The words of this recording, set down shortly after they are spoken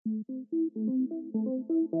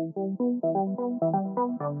Hello,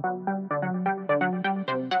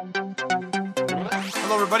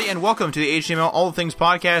 everybody, and welcome to the HTML All Things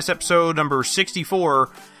Podcast, episode number 64.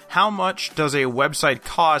 How much does a website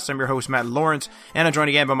cost? I'm your host, Matt Lawrence, and I'm joined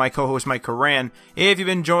again by my co-host, Mike Coran. If you've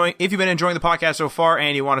been enjoying the podcast so far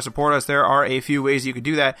and you want to support us, there are a few ways you can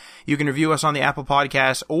do that. You can review us on the Apple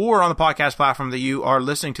Podcasts or on the podcast platform that you are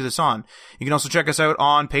listening to this on. You can also check us out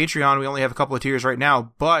on Patreon. We only have a couple of tiers right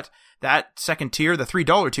now, but that second tier, the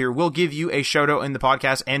 $3 tier, will give you a shout out in the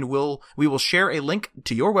podcast, and we will share a link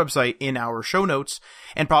to your website in our show notes.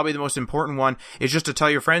 And probably the most important one is just to tell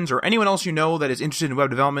your friends or anyone else you know that is interested in web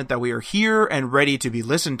development that we are here and ready to be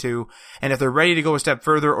listened to. And if they're ready to go a step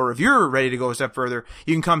further, or if you're ready to go a step further,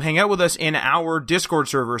 you can come hang out with us in our Discord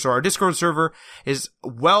server. So our Discord server is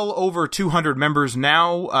well over 200 members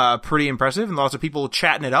now, pretty impressive, and lots of people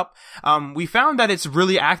chatting it up. We found that it's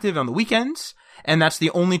really active on the weekends, and that's the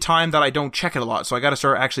only time that I don't check it a lot. So I got to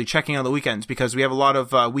start actually checking on the weekends, because we have a lot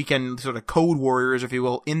of weekend sort of code warriors, if you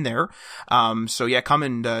will, in there. So yeah, come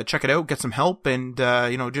and check it out, get some help, and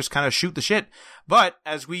just kind of shoot the shit. But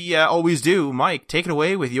as we always do, Mike, take it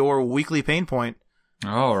away with your weekly pain point.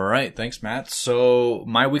 All right, thanks, Matt. So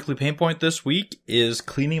my weekly pain point this week is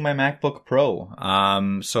cleaning my MacBook Pro.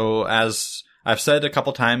 So as I've said a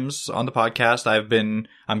couple times on the podcast,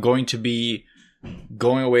 I'm going to be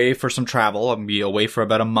going away for some travel. I'm going to be away for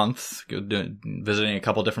about a month, visiting a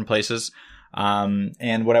couple different places.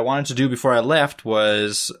 And what I wanted to do before I left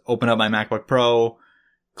was open up my MacBook Pro,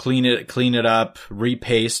 clean it up,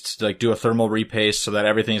 repaste, like do a thermal repaste so that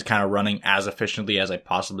everything is kind of running as efficiently as I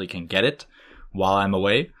possibly can get it while I'm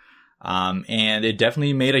away. And it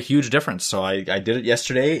definitely made a huge difference. So I did it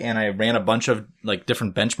yesterday, and I ran a bunch of like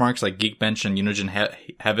different benchmarks like Geekbench and Unigine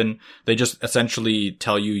Heaven. They just essentially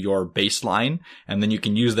tell you your baseline, and then you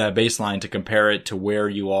can use that baseline to compare it to where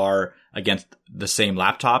you are against the same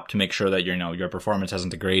laptop to make sure that your performance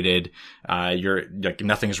hasn't degraded.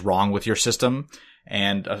 Nothing's wrong with your system.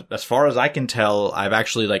 And as far as I can tell, I've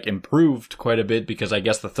actually improved quite a bit, because I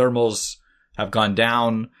guess the thermals have gone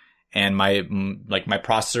down, and my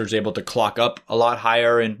processor is able to clock up a lot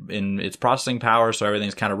higher in its processing power. So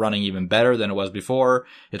everything's kind of running even better than it was before.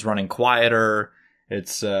 It's running quieter.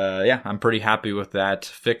 It's, I'm pretty happy with that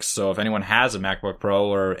fix. So if anyone has a MacBook Pro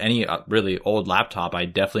or any really old laptop, I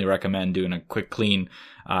definitely recommend doing a quick clean.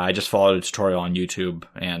 I just followed a tutorial on YouTube,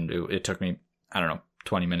 and it took me,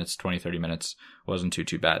 30 minutes. Wasn't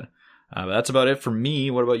too bad. But that's about it for me.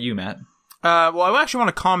 What about you, Matt? Well, I actually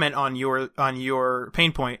want to comment on your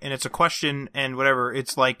pain point, and it's a question and whatever.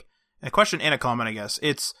 It's like a question and a comment, I guess.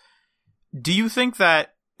 It's, do you think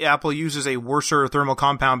that Apple uses a worser thermal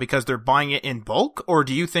compound because they're buying it in bulk, or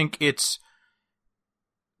do you think it's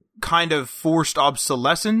kind of forced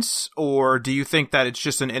obsolescence, or do you think that it's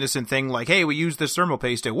just an innocent thing like, hey, we use this thermal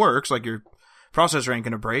paste, it works, like your processor ain't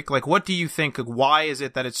going to break? Like, what do you think? Why is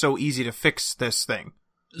it that it's so easy to fix this thing?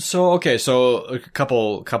 So a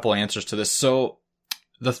couple answers to this. So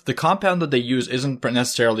the compound that they use isn't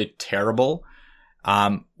necessarily terrible.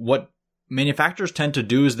 What manufacturers tend to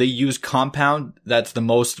do is they use compound that's the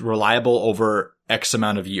most reliable over X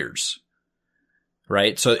amount of years.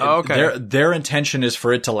 Right? So their intention is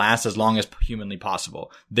for it to last as long as humanly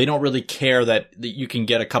possible. They don't really care that you can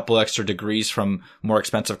get a couple extra degrees from more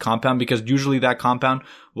expensive compound, because usually that compound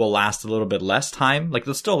will last a little bit less time. Like,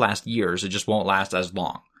 it'll still last years. It just won't last as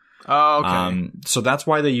long. Oh, okay. So that's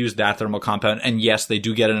why they use that thermal compound. And yes, they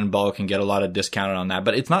do get it in bulk and get a lot of discounted on that,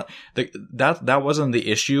 but it's not that wasn't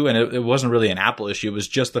the issue. And it wasn't really an Apple issue. It was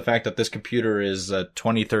just the fact that this computer is a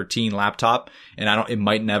 2013 laptop, and it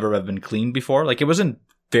might never have been cleaned before. Like, it was in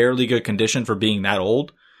fairly good condition for being that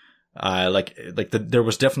old. There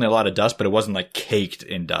was definitely a lot of dust, but it wasn't like caked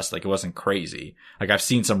in dust. Like, it wasn't crazy. Like, I've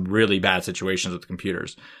seen some really bad situations with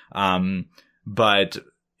computers. But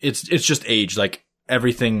it's just age. Like,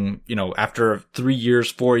 everything, after 3 years,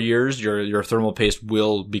 4 years, your thermal paste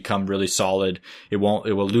will become really solid. It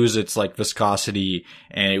will lose its viscosity,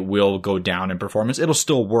 and it will go down in performance. It'll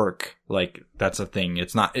still work. Like, that's a thing.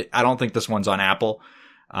 I don't think this one's on Apple.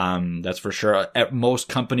 That's for sure. At most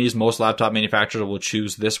companies, most laptop manufacturers will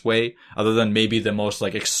choose this way, other than maybe the most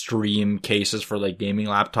extreme cases for gaming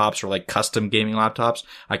laptops or custom gaming laptops.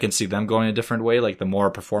 I can see them going a different way, the more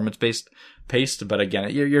performance based paste. But again,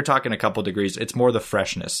 you're talking a couple degrees. It's more the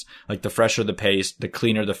freshness, the fresher the paste, the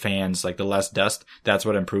cleaner the fans, the less dust. That's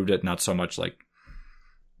what improved it. Not so much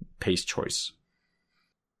paste choice.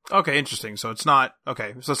 Okay. Interesting. So it's not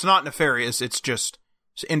nefarious. It's just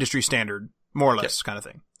industry standard. More or less, kind of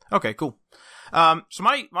thing. Okay, cool. So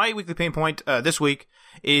my weekly pain point this week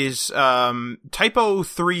is typo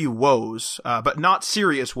 3 woes, but not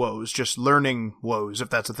serious woes, just learning woes, if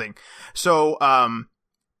that's a thing. So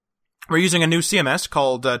we're using a new CMS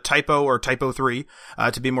called Typo or Typo 3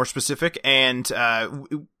 to be more specific, and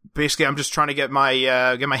basically I'm just trying to get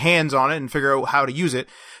my hands on it and figure out how to use it.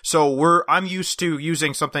 So I'm used to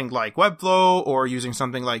using something like Webflow or using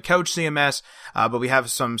something like Couch CMS, but we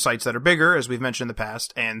have some sites that are bigger, as we've mentioned in the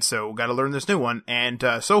past, and so got to learn this new one. And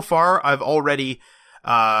so far I've already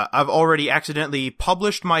accidentally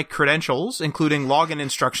published my credentials, including login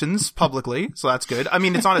instructions, publicly, so that's good. I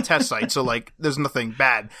mean, it's on a test site, so, like, there's nothing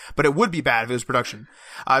bad, but it would be bad if it was production.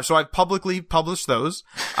 So I've publicly published those.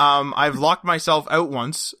 I've locked myself out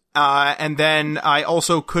once, and then I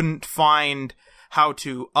also couldn't find how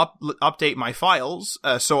to update my files,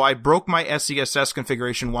 so I broke my SCSS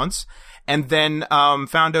configuration once, and then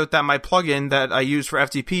found out that my plugin that I use for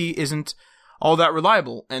FTP isn't all that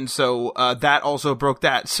reliable, and so that also broke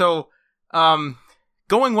that. So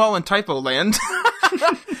going well in typo land.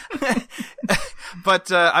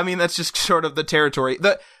 But I mean, that's just sort of the territory.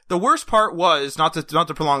 The worst part was, not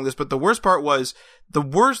to prolong this, but the worst part was the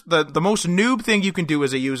most noob thing you can do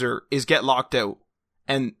as a user is get locked out.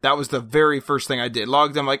 And that was the very first thing I did.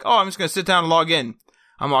 Logged in, like, I'm just gonna sit down and log in.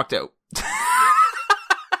 I'm locked out.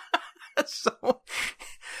 So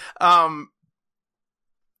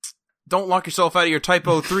don't lock yourself out of your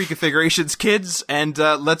Typo 3 configurations, kids. And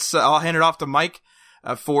I'll hand it off to Mike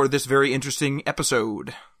for this very interesting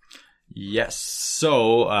episode. Yes.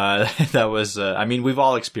 So that was, I mean, we've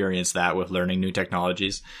all experienced that with learning new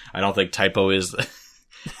technologies. I don't think typo is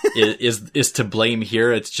is to blame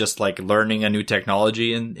here. It's just like learning a new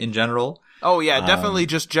technology in general. Oh yeah, definitely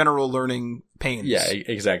just general learning pains. Yeah,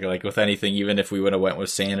 exactly. Like with anything, even if we would have went with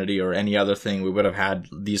Sanity or any other thing, we would have had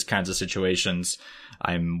these kinds of situations.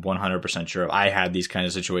 I'm 100% sure I had these kinds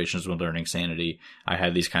of situations when learning Sanity. I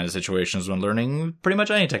had these kinds of situations when learning pretty much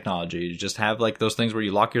any technology. You just have like those things where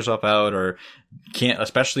you lock yourself out or can't,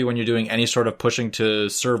 especially when you're doing any sort of pushing to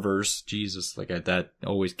servers. Jesus, that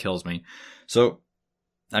always kills me. So,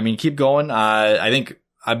 I mean, keep going. I think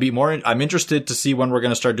I'm interested to see when we're going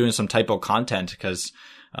to start doing some typo content, because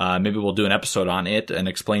maybe we'll do an episode on it and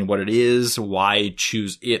explain what it is, why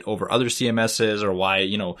choose it over other CMSs, or why,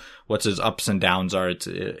 what's its ups and downs are.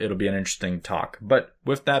 It'll be an interesting talk. But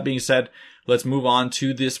with that being said, let's move on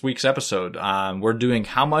to this week's episode. We're doing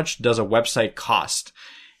how much does a website cost?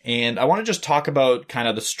 And I want to just talk about kind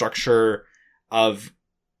of the structure of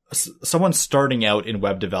someone starting out in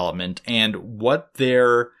web development and what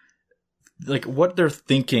they're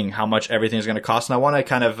thinking, how much everything is going to cost. And I want to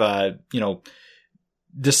kind of,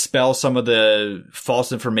 dispel some of the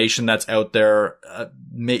false information that's out there,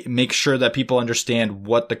 make sure that people understand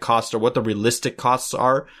what the costs or what the realistic costs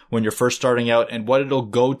are when you're first starting out, and what it'll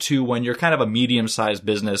go to when you're kind of a medium-sized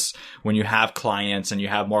business, when you have clients and you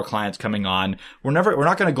have more clients coming on. We're not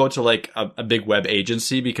going to go to like a big web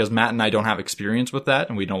agency, because Matt and I don't have experience with that,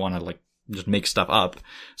 and we don't want to just make stuff up.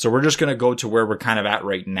 So we're just going to go to where we're kind of at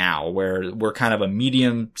right now, where we're kind of a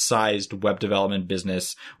medium-sized web development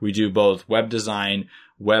business. We do both web design,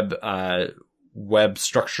 web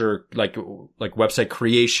structure, like website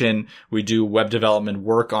creation. We do web development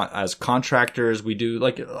work as contractors. We do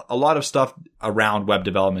like a lot of stuff around web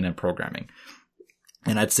development and programming.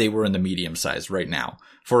 And I'd say we're in the medium size right now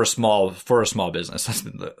for a small business.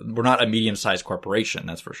 We're not a medium-sized corporation,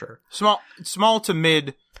 that's for sure. Small to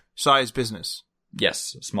mid-sized business.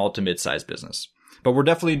 Yes, small to mid-sized business. But we're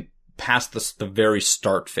definitely past the very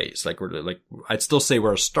start phase. I'd still say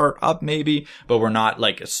we're a start-up maybe, but we're not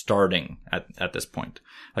like starting at this point.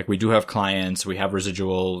 Like, we do have clients, we have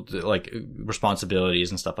residual responsibilities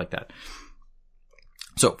and stuff like that.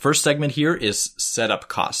 So first segment here is setup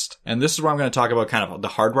cost. And this is where I'm going to talk about kind of the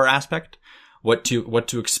hardware aspect, what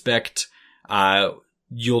to expect.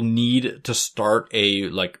 You'll need to start a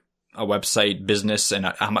website business, and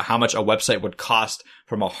how much a website would cost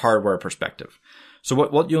from a hardware perspective. So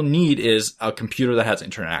what you'll need is a computer that has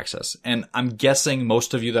internet access. And I'm guessing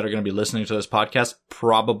most of you that are going to be listening to this podcast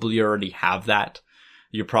probably already have that.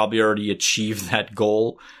 You probably already achieved that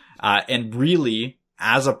goal. And really,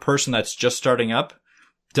 as a person that's just starting up,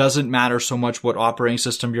 doesn't matter so much what operating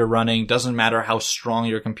system you're running, doesn't matter how strong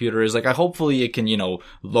your computer is. Hopefully it can,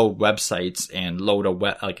 load websites and load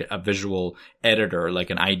a visual editor,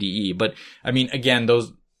 like an IDE. But I mean, again,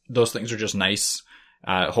 those things are just nice.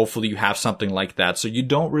 Hopefully you have something like that. So you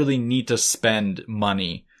don't really need to spend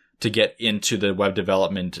money to get into the web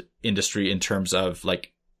development industry in terms of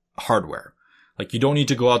hardware. Like, you don't need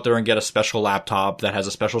to go out there and get a special laptop that has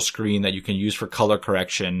a special screen that you can use for color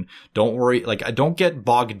correction. Don't worry. Like, don't get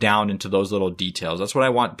bogged down into those little details. That's what I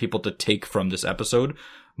want people to take from this episode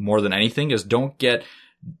more than anything, is don't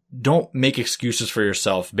make excuses for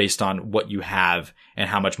yourself based on what you have and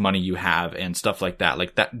how much money you have and stuff like that.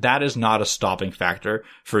 Like, that is not a stopping factor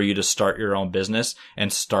for you to start your own business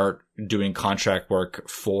and start doing contract work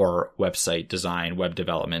for website design, web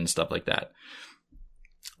development, and stuff like that.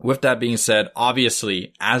 With that being said,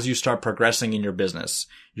 obviously, as you start progressing in your business,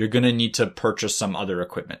 you're going to need to purchase some other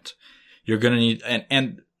equipment. You're going to need,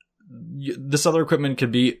 and this other equipment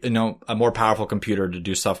could be, a more powerful computer to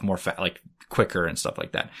do stuff more quicker and stuff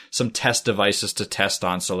like that. Some test devices to test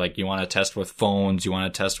on. So like, you want to test with phones, you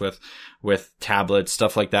want to test with tablets,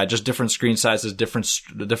 stuff like that. Just different screen sizes,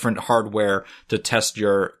 different hardware to test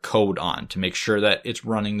your code on to make sure that it's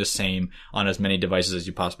running the same on as many devices as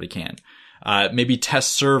you possibly can. Maybe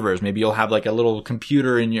test servers. Maybe you'll have like a little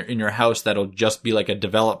computer in your house that'll just be like a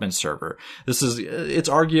development server. It's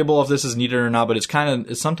arguable if this is needed or not, but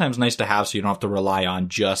it's sometimes nice to have so you don't have to rely on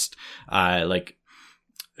just, like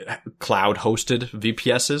cloud hosted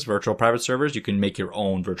VPSs, virtual private servers. You can make your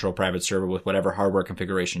own virtual private server with whatever hardware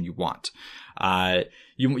configuration you want.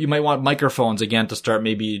 You might want microphones again to start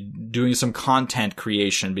maybe doing some content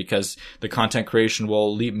creation, because the content creation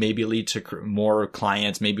will maybe lead to more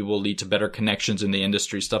clients, maybe will lead to better connections in the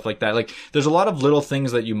industry, stuff like that. Like, there's a lot of little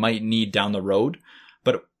things that you might need down the road.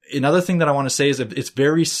 But another thing that I want to say is that it's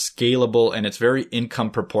very scalable and it's very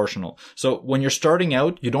income proportional. So when you're starting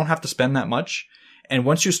out, you don't have to spend that much. And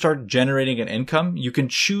once you start generating an income, you can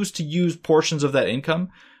choose to use portions of that income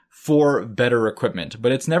for better equipment.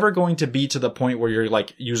 But it's never going to be to the point where you're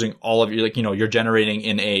like using all of your, like, you're generating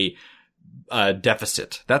in a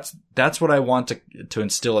deficit. That's what I want to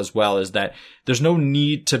instill as well, is that there's no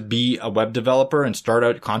need to be a web developer and start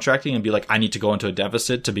out contracting and be like, I need to go into a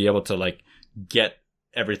deficit to be able to like get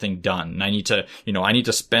everything done. And I need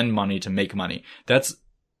to spend money to make money. That's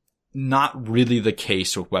not really the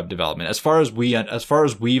case with web development. As far as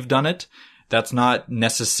we've done it, that's not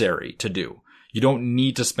necessary to do. You don't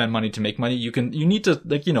need to spend money to make money. You need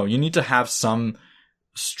to have some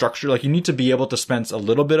structure. Like, you need to be able to spend a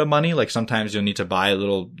little bit of money. Like, sometimes you'll need to buy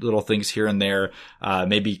little things here and there.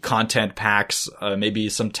 Maybe content packs, maybe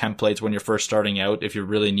some templates when you're first starting out, if you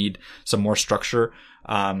really need some more structure.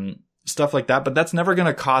 Stuff like that, but that's never going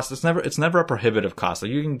to cost. It's never a prohibitive cost.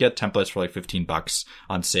 Like, you can get templates for like $15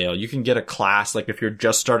 on sale. You can get a class. Like, if you're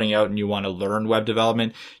just starting out and you want to learn web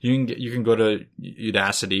development, you can go to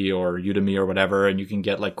Udacity or Udemy or whatever, and you can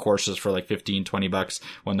get like courses for like $15-20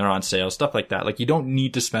 when they're on sale, stuff like that. Like, you don't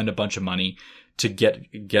need to spend a bunch of money to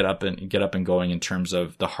get up and going in terms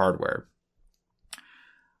of the hardware.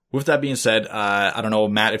 With that being said, I don't know,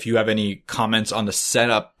 Matt, if you have any comments on the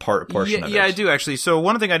setup portion of it. Yeah, I do actually. So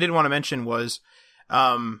one thing I did want to mention was,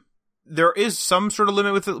 there is some sort of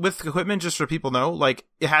limit with equipment, just so people know. Like,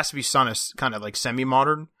 it has to be kind of like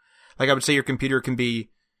semi-modern. Like, I would say your computer can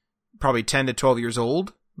be probably 10 to 12 years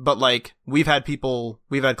old. But like, we've had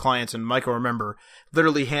clients, and Mike will remember,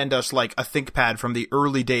 literally hand us like a ThinkPad from the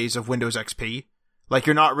early days of Windows XP. Like,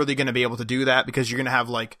 you're not really going to be able to do that, because you're going to have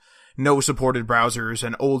like no supported browsers,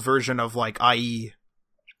 an old version of like IE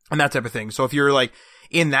and that type of thing. So if you're like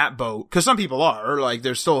in that boat, because some people are, like,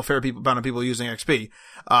 there's still a fair amount of people using XP,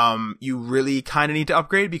 you really kind of need to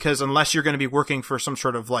upgrade, because unless you're going to be working for some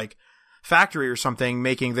sort of like factory or something,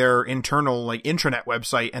 making their internal like intranet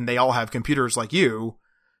website, and they all have computers like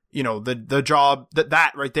the job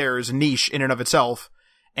that right there is a niche in and of itself.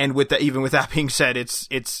 And even with that being said,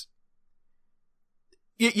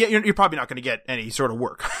 you're probably not going to get any sort of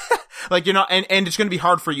work. Like, you're not, and it's going to be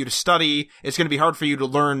hard for you to study. It's going to be hard for you to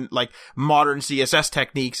learn like modern CSS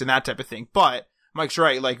techniques and that type of thing. But Mike's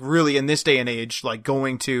right. Like, really, in this day and age, like,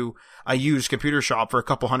 going to a used computer shop for a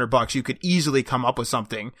couple $100, you could easily come up with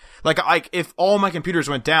something. Like, if all my computers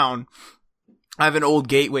went down, I have an old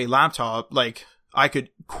Gateway laptop. Like, I could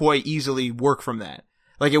quite easily work from that.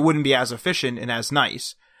 Like, it wouldn't be as efficient and as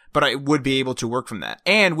nice, but I would be able to work from that.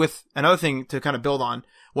 And with another thing to kind of build on,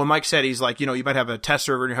 what Mike said, he's like, you might have a test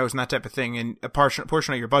server in your house and that type of thing, and a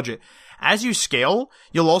portion of your budget. As you scale,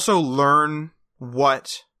 you'll also learn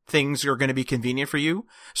what things are going to be convenient for you.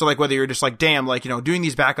 So like, whether you're just like, damn, like, doing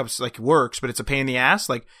these backups like works, but it's a pain in the ass.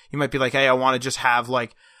 Like, you might be like, hey, I want to just have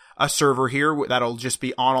like a server here that'll just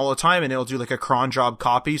be on all the time, and it'll do like a cron job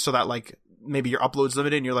copy, so that like, maybe your upload's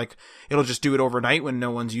limited and you're like, it'll just do it overnight when no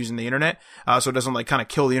one's using the internet. So it doesn't like kind of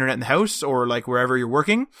kill the internet in the house or like wherever you're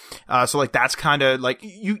working. So like, that's kind of like,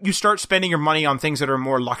 you start spending your money on things that are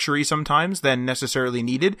more luxury sometimes than necessarily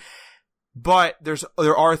needed. But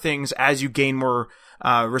there are things as you gain more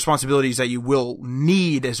responsibilities that you will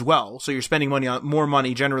need as well. So you're spending more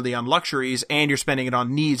money generally on luxuries, and you're spending it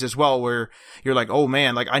on needs as well, where you're like, oh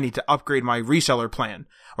man, like I need to upgrade my reseller plan,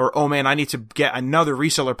 or oh man, I need to get another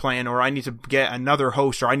reseller plan, or I need to get another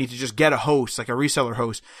host, or I need to just get a host, like a reseller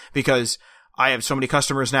host, because I have so many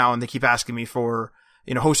customers now and they keep asking me for,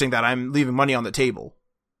 hosting that I'm leaving money on the table.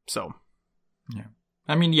 So. Yeah.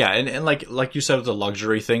 I mean, yeah, and like you said, it's a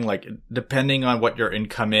luxury thing. Like, depending on what your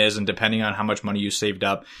income is and depending on how much money you saved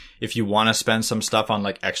up, if you want to spend some stuff on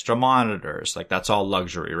like extra monitors, like that's all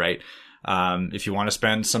luxury, right? If you want to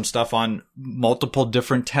spend some stuff on multiple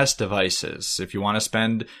different test devices, if you want to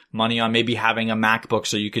spend money on maybe having a MacBook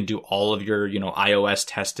so you can do all of your, iOS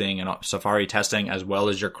testing and Safari testing, as well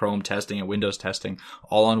as your Chrome testing and Windows testing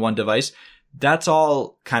all on one device, that's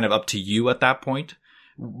all kind of up to you at that point.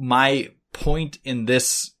 My point in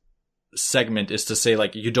this segment is to say,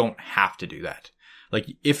 like, you don't have to do that. Like,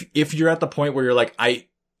 if you're at the point where you're like,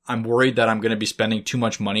 I'm worried that I'm going to be spending too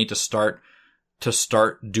much money to start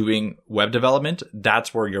doing web development,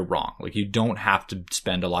 that's where you're wrong. Like, you don't have to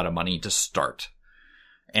spend a lot of money to start.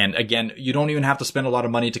 And again, you don't even have to spend a lot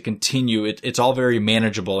of money to continue. It's all very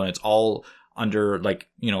manageable, and it's all under, like,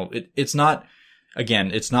 it's not,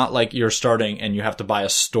 again, it's not like you're starting and you have to buy a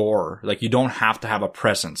store. Like, you don't have to have a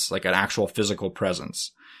presence, like an actual physical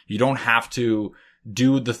presence. You don't have to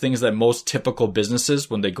do the things that most typical businesses,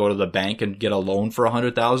 when they go to the bank and get a loan for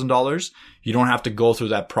 $100,000, you don't have to go through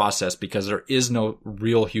that process, because there is no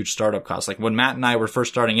real huge startup cost. Like, when Matt and I were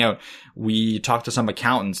first starting out, we talked to some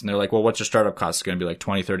accountants and they're like, well, what's your startup cost? It's going to be like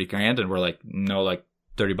 20, 30 grand. And we're like, no, like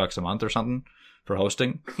 $30 a month or something for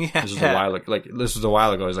hosting. Yeah, this was a while, this was a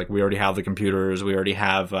while ago. It's like, we already have the computers. We already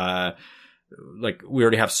have, we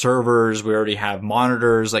already have servers. We already have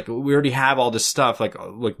monitors. Like, we already have all this stuff. Like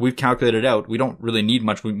we've calculated out. We don't really need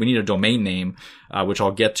much. We need a domain name, which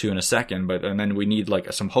I'll get to in a second. And then we need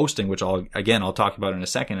like some hosting, which I'll talk about in a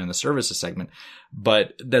second in the services segment.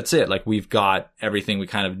 But that's it. Like, we've got everything we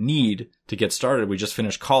kind of need to get started. We just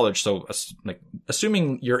finished college. So like,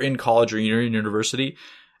 assuming you're in college or you're in university,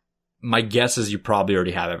 my guess is you probably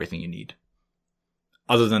already have everything you need.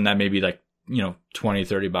 Other than that, maybe like, $20,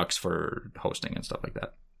 $30 for hosting and stuff like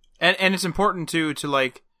that. And it's important to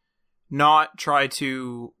like not try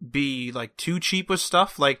to be like too cheap with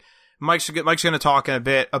stuff. Like, Mike's going to talk in a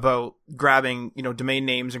bit about grabbing, domain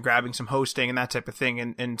names and grabbing some hosting and that type of thing,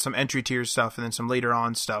 and some entry tier stuff, and then some later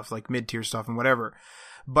on stuff like mid tier stuff and whatever.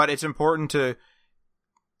 But it's important to,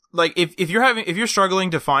 like, if you're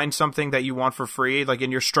struggling to find something that you want for free, like,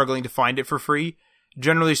 and you're struggling to find it for free,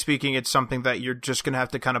 generally speaking, it's something that you're just going to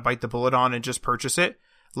have to kind of bite the bullet on and just purchase it.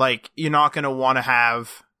 Like, you're not going to want to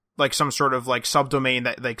have like some sort of like subdomain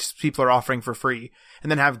that like people are offering for free,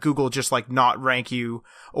 and then have Google just like not rank you,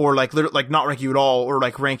 or like literally like not rank you at all, or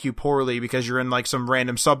like rank you poorly because you're in like some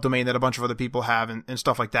random subdomain that a bunch of other people have, and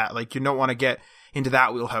stuff like that. Like, you don't want to get into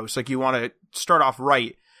that wheelhouse. Like, you want to start off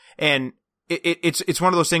right. And it's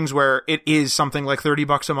one of those things where it is something like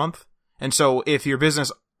 $30 a month. And so if your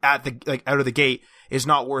business out of the gate is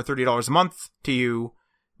not worth $30 a month to you,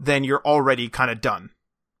 then you're already kind of done.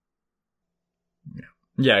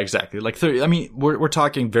 Yeah, exactly. Like, we're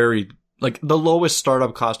talking very, like, the lowest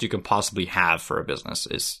startup cost you can possibly have for a business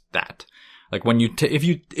is that. Like, when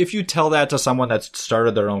if you tell that to someone that's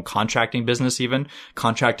started their own contracting business, even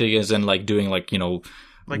contracting is in like doing like,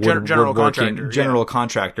 like general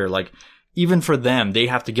contractor, like, even for them, they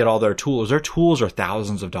have to get all their tools. Their tools are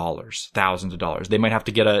thousands of dollars. They might have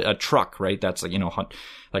to get a truck, right? That's like,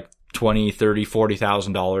 like $20,000, $30,000,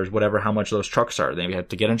 $40,000, whatever, how much those trucks are. They have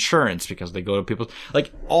to get insurance because they go to people,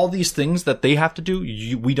 like, all these things that they have to do,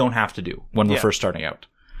 we don't have to do when we're first starting out.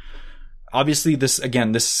 Obviously, this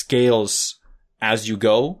scales as you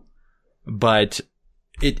go, but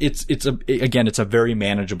it's a very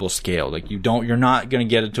manageable scale. Like, you're not going to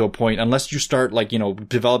get it to a point unless you start like,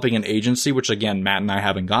 developing an agency, which again, Matt and I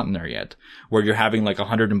haven't gotten there yet, where you're having like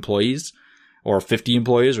 100 employees or 50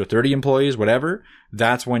 employees or 30 employees, whatever.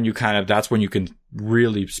 That's when you can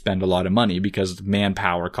really spend a lot of money, because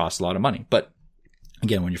manpower costs a lot of money. But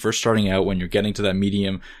again, when you're first starting out, when you're getting to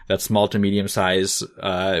that small to medium size,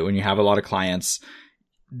 when you have a lot of clients,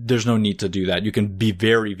 there's no need to do that. You can be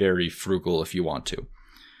very, very frugal if you want to.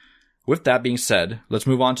 With that being said, let's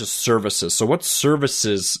move on to services. So what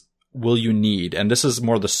services will you need? And this is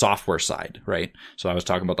more the software side, right? So I was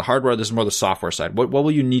talking about the hardware. This is more the software side. What will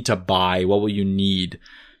you need to buy? What will you need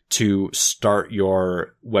to start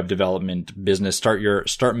your web development business? Start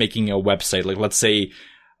making a website. Like, let's say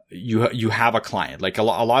you have a client. Like, a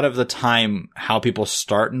lot of the time, how people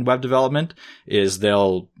start in web development is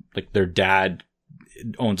their dad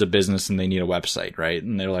owns a business and they need a website, right?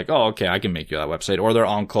 And they're like, oh, okay, I can make you that website. Or their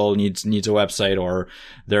uncle needs a website, or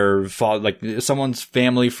their someone's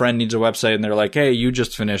family friend needs a website and they're like, hey, you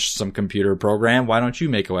just finished some computer program. Why don't you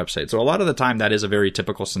make a website? So a lot of the time that is a very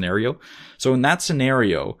typical scenario. So in that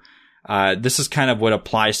scenario, this is kind of what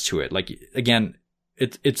applies to it. Like, again,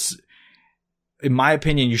 it's, in my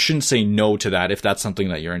opinion, you shouldn't say no to that if that's something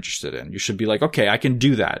that you're interested in. You should be like, okay, I can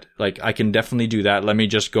do that. Like, I can definitely do that. Let me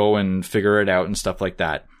just go and figure it out and stuff like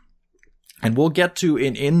that. And we'll get to,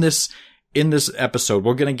 in this episode,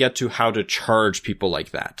 we're going to get to how to charge people like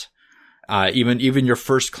that. Even your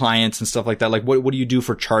first clients and stuff like that. Like, what do you do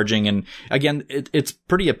for charging? And again, it's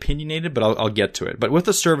pretty opinionated, but I'll get to it. But with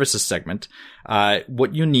the services segment,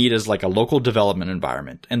 what you need is like a local development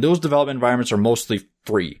environment. And those development environments are mostly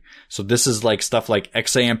free. So this is like stuff like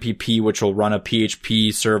XAMPP, which will run a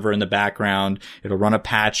PHP server in the background. It'll run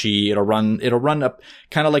Apache. It'll run a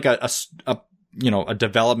kind of like a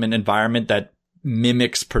development environment that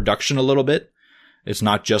mimics production a little bit. It's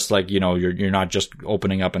not just like, you're not just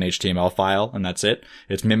opening up an HTML file and that's it.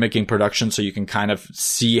 It's mimicking production, so you can kind of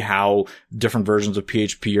see how different versions of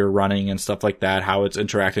PHP are running and stuff like that, how it's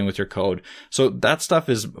interacting with your code. So that stuff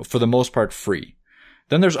is, for the most part, free.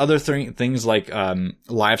 Then there's other things like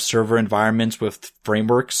live server environments with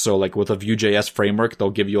frameworks. So like with a Vue.js framework,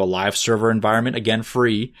 they'll give you a live server environment, again,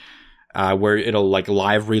 free. Where it'll like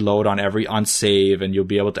live reload on save, and you'll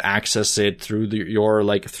be able to access it through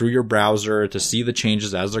your browser to see the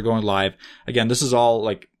changes as they're going live. Again, this is all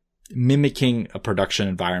like mimicking a production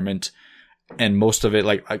environment, and most of it,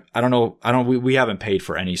 like, we haven't paid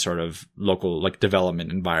for any sort of local like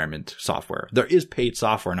development environment software. There is paid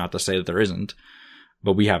software, not to say that there isn't,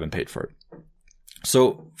 but we haven't paid for it.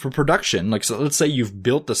 So for production, so let's say you've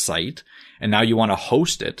built the site and now you want to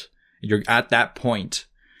host it. You're at that point.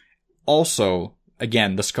 Also,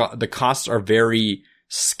 again, the costs are very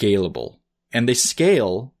scalable, and they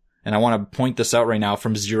scale, and I want to point this out right now,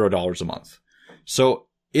 from $0 a month. So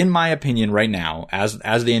in my opinion right now, as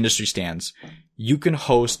the industry stands, you can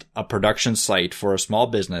host a production site for a small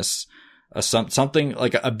business, something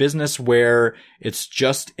like a business where it's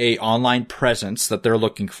just a online presence that they're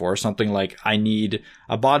looking for. Something like, I need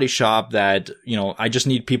a body shop that, I just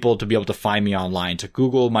need people to be able to find me online, to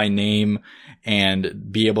Google my name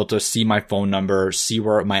and be able to see my phone number, see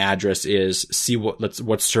where my address is, see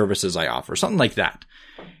what services I offer, something like that.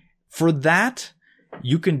 For that,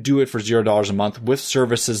 you can do it for $0 a month with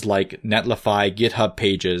services like Netlify, GitHub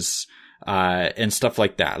Pages, and stuff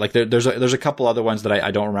like that. Like there's a couple other ones that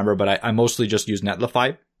I don't remember, but I mostly just use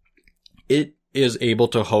Netlify. It is able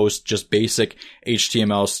to host just basic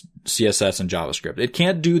HTML, CSS, and JavaScript. It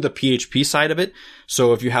can't do the PHP side of it.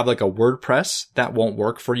 So if you have like a WordPress, that won't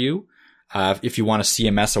work for you. If you want to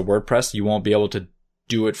CMS a WordPress, you won't be able to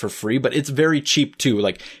do it for free, but it's very cheap too.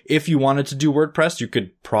 Like, if you wanted to do WordPress, you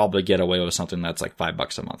could probably get away with something that's like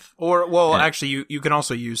 $5 a month. Or, actually, you can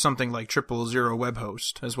also use something like 000 Web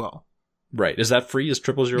Host as well. Right. Is that free? Is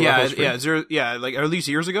 000 Web Host free? Like, or at least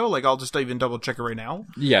years ago. Like, I'll just even double check it right now.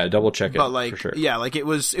 Yeah, double check it. But like, for sure. Yeah, like it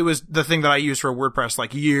was the thing that I used for WordPress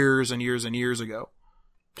like years and years and years ago.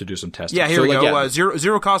 To do some testing. Yeah, here we go.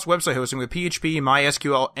 Zero cost website hosting with PHP,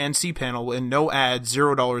 MySQL, and cPanel, and no ads,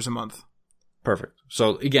 $0 a month. Perfect.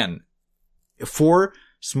 So again, for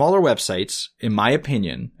smaller websites, in my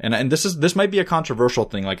opinion, and this might be a controversial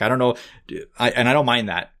thing. Like, I don't know, I don't mind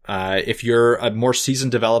that. If you're a more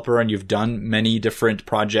seasoned developer and you've done many different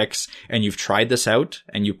projects and you've tried this out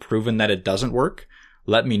and you've proven that it doesn't work,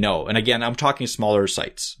 let me know. And again, I'm talking smaller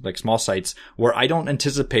sites, like small sites where I don't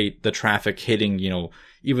anticipate the traffic hitting,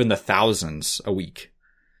 even the thousands a week.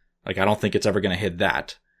 Like, I don't think it's ever going to hit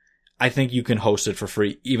that. I think you can host it for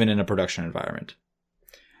free, even in a production environment.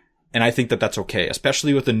 And I think that that's okay,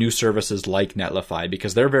 especially with the new services like Netlify,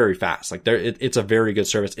 because they're very fast. Like, it's a very good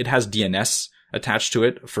service. It has DNS attached to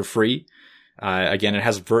it for free. Again, it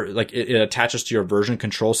has it attaches to your version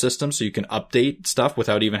control system, so you can update stuff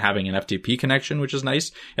without even having an FTP connection, which is nice.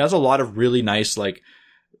 It has a lot of really nice, like,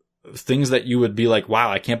 things that you would be like, wow,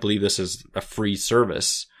 I can't believe this is a free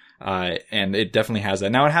service. And it definitely has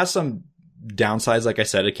that. Now, it has some downsides. Like I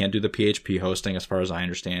said, it can't do the PHP hosting as far as I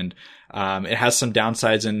understand. It has some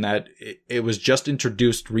downsides in that it was just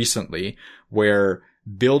introduced recently, where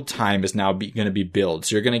build time is now going to be billed.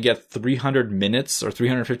 So you're going to get 300 minutes or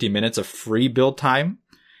 350 minutes of free build time.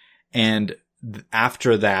 And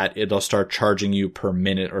after that, it'll start charging you per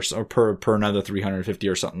minute or per another 350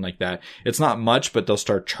 or something like that. It's not much, but they'll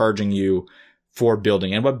start charging you for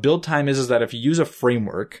building. And what build time is that if you use a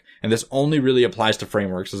framework, and this only really applies to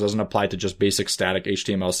frameworks, this doesn't apply to just basic static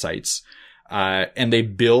HTML sites, and they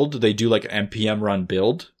do like npm run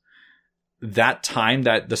build, that time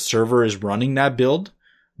that the server is running that build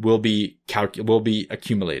will be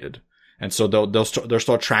accumulated. And so they'll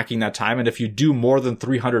start tracking that time. And if you do more than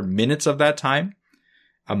 300 minutes of that time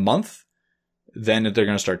a month, then they're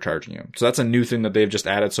going to start charging you. So that's a new thing that they've just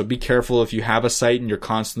added. So be careful if you have a site and you're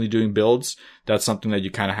constantly doing builds. That's something that you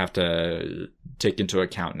kind of have to take into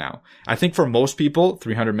account now. I think for most people,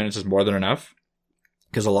 300 minutes is more than enough,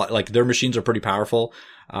 because their machines are pretty powerful.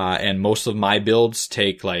 And most of my builds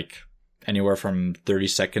take anywhere from 30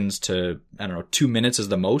 seconds to, 2 minutes is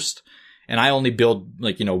the most. And I only build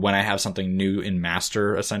when I have something new in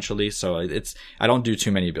master, essentially. So I don't do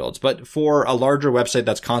too many builds. But for a larger website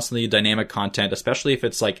that's constantly dynamic content, especially if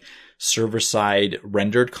it's server side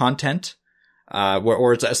rendered content,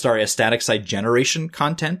 or it's a static site generation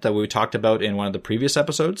content that we talked about in one of the previous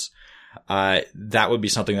episodes, that would be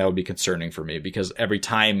something that would be concerning for me, because every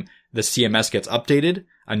time the CMS gets updated,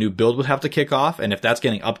 a new build would have to kick off. And if that's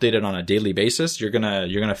getting updated on a daily basis, you're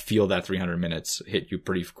gonna feel that 300 minutes hit you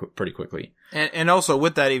pretty quickly. And also,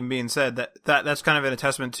 with that even being said, that's kind of an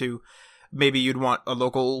attestment to maybe you'd want a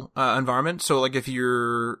local environment. So if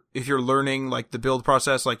you're learning the build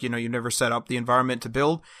process, you never set up the environment to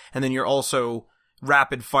build, and then you're also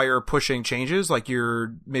rapid fire pushing changes,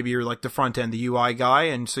 you're the front end, the UI guy,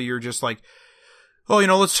 and so you're just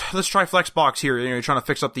let's try Flexbox here. You're trying to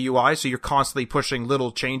fix up the UI, so you're constantly pushing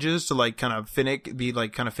little changes to kind of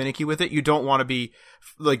finicky with it. You don't want to be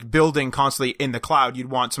building constantly in the cloud.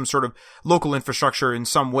 You'd want some sort of local infrastructure in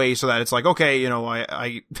some way, so that it's okay,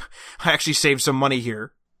 I actually saved some money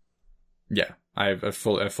here. Yeah, I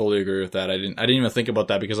fully agree with that. I didn't even think about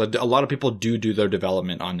that, because a lot of people do their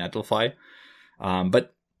development on Netlify.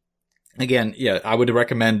 But again, yeah, I would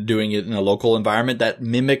recommend doing it in a local environment that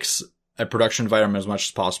mimics a production environment as much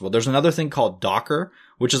as possible. There's another thing called Docker,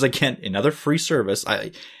 which is, again, another free service.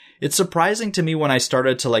 It's surprising to me when I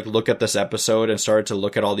started to look at this episode and started to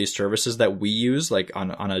look at all these services that we use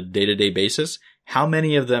on a day-to-day basis, how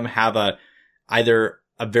many of them have either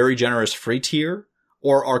a very generous free tier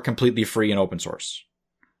or are completely free and open source.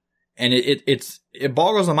 And it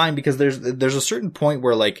boggles the mind, because there's a certain point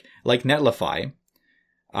where like Netlify,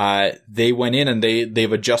 they went in and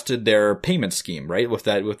they've adjusted their payment scheme, right? With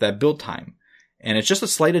that build time. And it's just a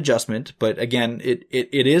slight adjustment, but again, it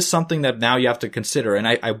is something that now you have to consider. And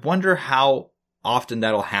I wonder how often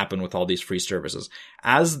that'll happen with all these free services.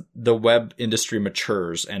 As the web industry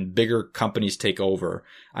matures and bigger companies take over,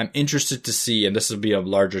 I'm interested to see, and this will be a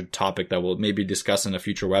larger topic that we'll maybe discuss in a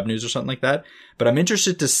future web news or something like that, but I'm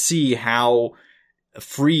interested to see how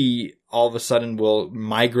free all of a sudden will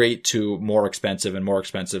migrate to more expensive and more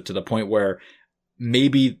expensive, to the point where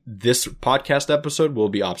maybe this podcast episode will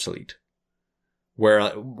be obsolete.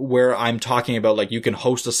 Where I'm talking about you can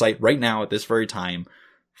host a site right now at this very time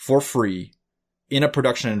for free in a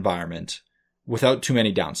production environment without too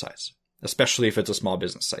many downsides, especially if it's a small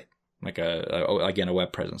business site, a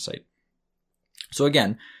web presence site. So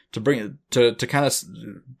again, to kind of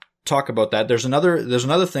talk about that, there's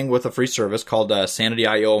another thing with a free service called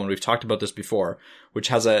Sanity.io, and we've talked about this before, which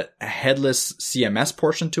has a headless CMS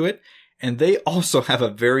portion to it, and they also have a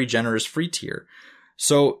very generous free tier.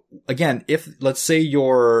 So again, if let's say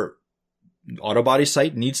your Autobody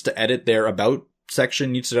site needs to edit their about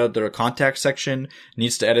section, needs to edit their contact section,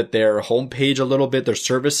 needs to edit their homepage a little bit, their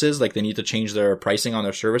services, they need to change their pricing on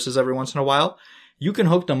their services every once in a while, you can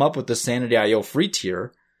hook them up with the Sanity.io free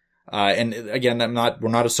tier. And again, we're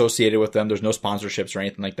not associated with them. There's no sponsorships or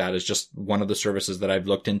anything like that. It's just one of the services that I've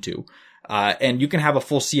looked into. And you can have a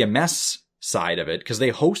full CMS side of it, because they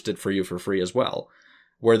host it for you for free as well,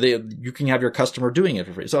 where you can have your customer doing it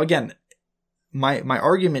for free. So again, my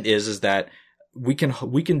argument is that we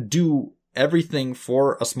can do everything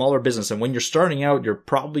for a smaller business. And when you're starting out, you're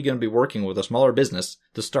probably going to be working with a smaller business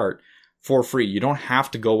to start for free. You don't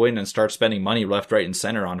have to go in and start spending money left, right, and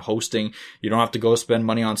center on hosting. You don't have to go spend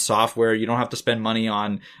money on software. You don't have to spend money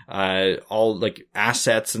on all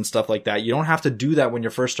assets and stuff like that. You don't have to do that when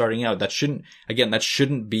you're first starting out. That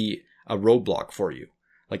shouldn't be a roadblock for you.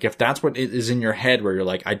 If that's what is in your head, where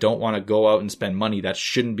you're I don't want to go out and spend money, that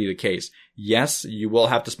shouldn't be the case. Yes, you will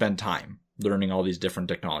have to spend time learning all these different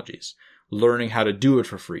technologies, learning how to do it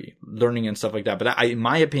for free, learning and stuff like that. But in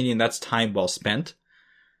my opinion, that's time well spent,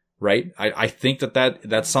 right? I think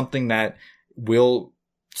that's something that will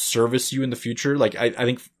service you in the future. I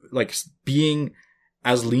think being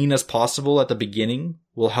as lean as possible at the beginning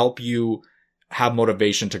will help you have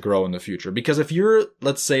motivation to grow in the future. Because if you're,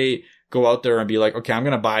 let's say, go out there and be okay, I'm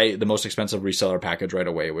going to buy the most expensive reseller package right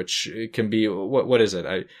away, which can be, what is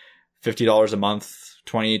it? $50 a month,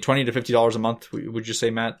 $20 to $50 a month, would you say,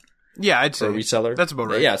 Matt? Yeah, I'd say for a reseller. that's about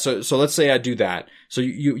right. Yeah. So let's say I do that. So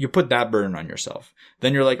you put that burden on yourself.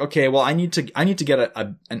 Then you're like, okay, well, I need to get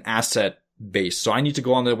an asset base. So I need to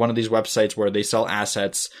go on one of these websites where they sell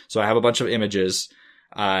assets. So I have a bunch of images,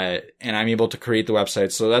 and I'm able to create the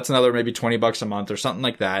website. So that's another maybe $20 a month or something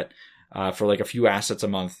like that, for like a few assets a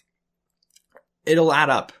month. It'll add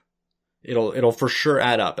up. It'll for sure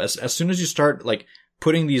add up. As soon as you start like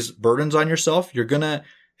putting these burdens on yourself, you're going to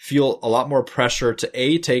feel a lot more pressure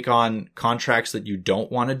to take on contracts that you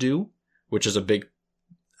don't want to do, which is a big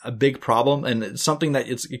problem. And it's something that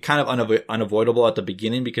it's kind of unavoidable at the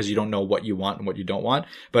beginning because you don't know what you want and what you don't want.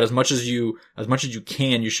 But as much as you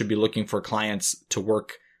can, you should be looking for clients to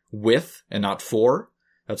work with and not for.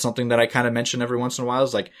 That's something that I kind of mention every once in a while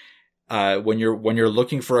is like, when you're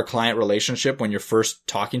looking for a client relationship, when you're first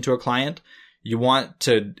talking to a client, you want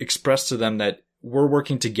to express to them that we're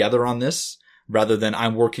working together on this rather than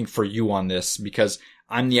I'm working for you on this because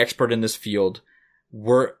I'm the expert in this field.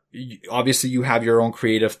 Obviously you have your own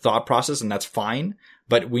creative thought process and that's fine,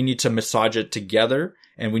 but we need to massage it together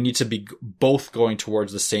and we need to be both going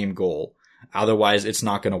towards the same goal. Otherwise it's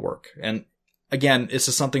not going to work. And again, this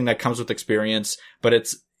is something that comes with experience, but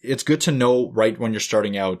it's good to know right when you're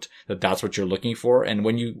starting out that that's what you're looking for. And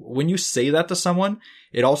when you say that to someone,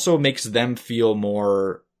 it also makes them feel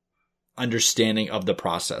more understanding of the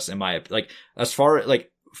process. As far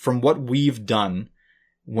like from what we've done,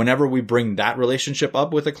 whenever we bring that relationship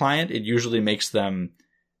up with a client, it usually makes them,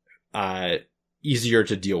 easier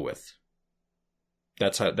to deal with.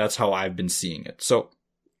 That's how I've been seeing it. So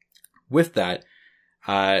with that,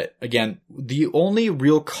 again, the only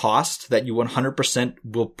real cost that you 100%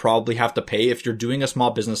 will probably have to pay if you're doing a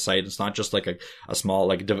small business site, it's not just like a small,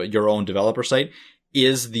 like your own developer site,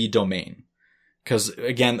 is the domain. Cause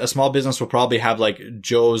again, a small business will probably have like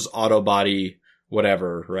Joe's Auto Body,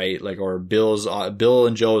 whatever, right? Like, or Bill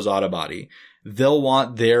and Joe's Auto Body. They'll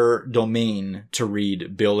want their domain to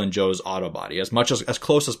read Bill and Joe's Auto Body as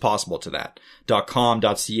close as possible to that. .com,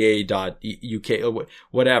 .ca, .uk,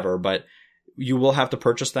 whatever, but you will have to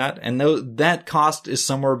purchase that. And that cost is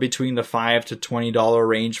somewhere between the $5 to $20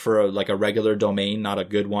 range for a regular domain, not a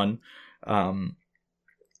good one.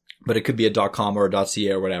 But it could be a .com or a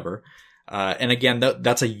 .ca or whatever. And again,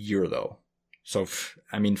 that's a year though. So,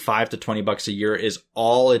 I mean, $5 to $20 a year is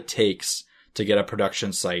all it takes to get a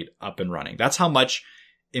production site up and running. That's how much,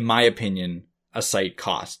 in my opinion, a site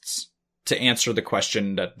costs, to answer the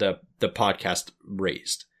question that the podcast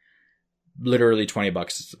raised. Literally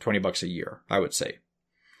 $20 a year, I would say.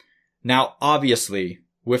 Now, obviously,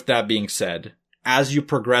 with that being said, as you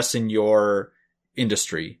progress in your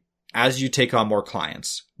industry, as you take on more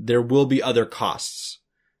clients, there will be other costs,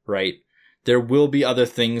 right? There will be other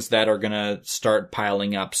things that are going to start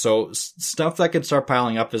piling up. So stuff that can start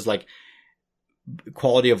piling up is like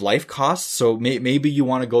quality of life costs. So maybe you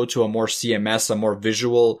want to go to a more CMS, a more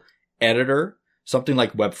visual editor, something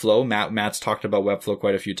like Webflow. Matt's talked about Webflow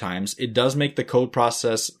quite a few times. It does make the code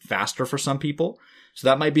process faster for some people. So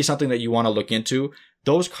that might be something that you want to look into.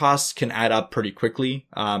 Those costs can add up pretty quickly.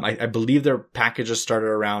 I believe their packages started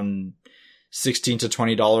around $16 to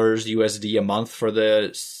 $20 USD a month for the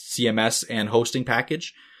CMS and hosting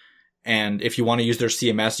package. And if you want to use their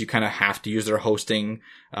CMS, you kind of have to use their hosting.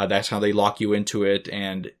 That's how they lock you into it.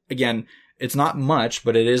 And again, it's not much,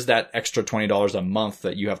 but it is that extra $20 a month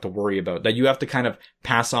that you have to worry about, that you have to kind of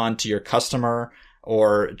pass on to your customer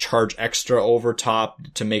or charge extra over top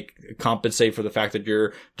to compensate for the fact that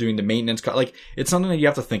you're doing the maintenance. Like, it's something that you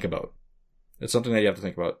have to think about.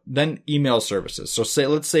 Then email services. So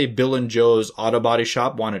let's say Bill and Joe's Auto Body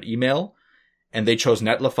Shop wanted email and they chose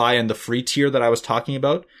Netlify and the free tier that I was talking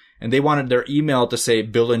about, and they wanted their email to say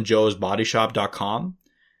billandjoesbodyshop.com.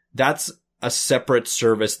 That's a separate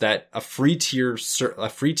service that a free tier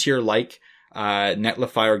like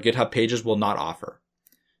Netlify or GitHub Pages will not offer.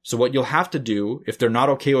 So what you'll have to do, if they're not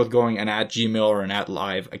okay with going an @Gmail or an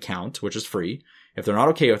 @Live account, which is free, if they're not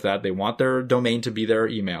okay with that, they want their domain to be their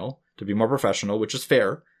email, to be more professional, which is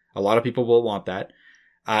fair. A lot of people will want that.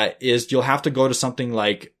 Is you'll have to go to something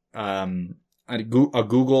like a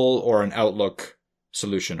Google or an Outlook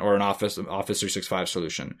solution or an Office 365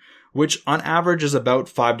 solution, which on average is about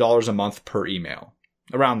 $5 a month per email,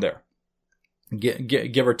 around there.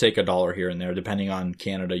 Give or take $1 here and there, depending on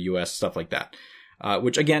Canada, US, stuff like that.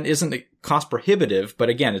 Which again isn't cost prohibitive, but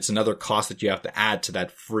again, it's another cost that you have to add to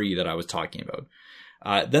that free that I was talking about.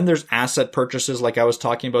 Then there's asset purchases like I was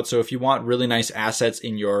talking about. So if you want really nice assets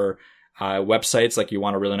in your websites, like you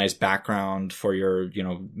want a really nice background for your,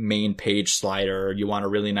 main page slider, you want a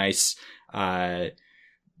really nice,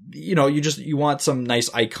 you want some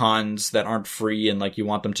nice icons that aren't free and like you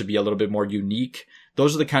want them to be a little bit more unique,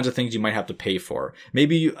 those are the kinds of things you might have to pay for.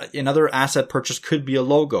 Maybe another asset purchase could be a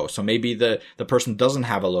logo. So maybe the person doesn't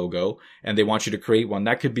have a logo and they want you to create one.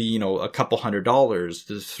 That could be, a couple $100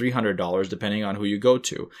 to $300, depending on who you go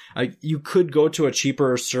to. You could go to a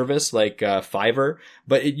cheaper service like Fiverr,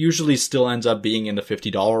 but it usually still ends up being in the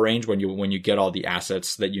 $50 range when you get all the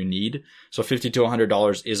assets that you need. So $50 to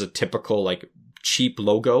 $100 is a typical like cheap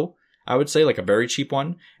logo, I would say, like a very cheap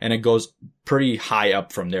one, and it goes pretty high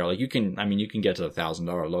up from there. Like you can get to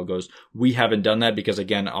 $1,000 logos. We haven't done that because,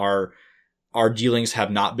 again, our dealings have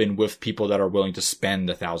not been with people that are willing to spend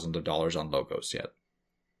the thousands of dollars on logos yet.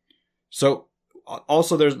 So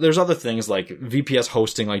also there's other things like VPS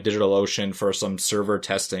hosting, like DigitalOcean for some server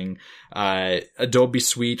testing, Adobe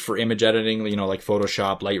Suite for image editing, like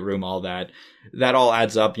Photoshop, Lightroom, all that. That all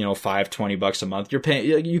adds up, $5-20 a month.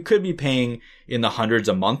 You could be paying in the hundreds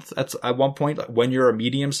a month at one point when you're a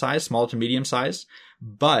medium size, small to medium size.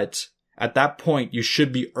 But at that point, you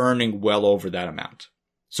should be earning well over that amount.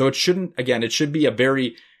 So it should be a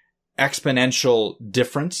very exponential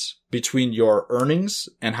difference between your earnings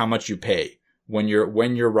and how much you pay when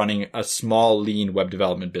you're running a small, lean web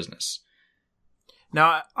development business.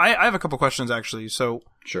 Now, I have a couple questions, actually. So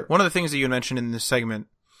sure. One of the things that you mentioned in this segment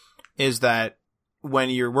is that when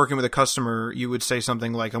you're working with a customer, you would say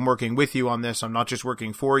something like, I'm working with you on this. I'm not just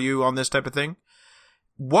working for you on this type of thing.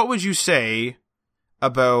 What would you say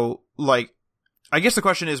about, like, I guess the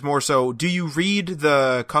question is more so, do you read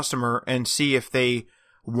the customer and see if they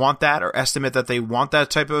want that or estimate that they want that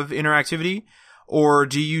type of interactivity? Or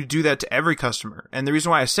do you do that to every customer? And the reason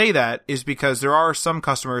why I say that is because there are some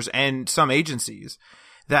customers and some agencies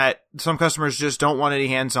that some customers just don't want any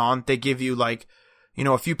hands-on. They give you like,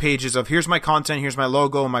 a few pages of here's my content, here's my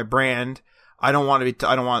logo and my brand. I don't want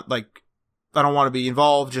to be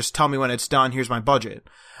involved. Just tell me when it's done. Here's my budget.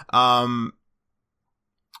 One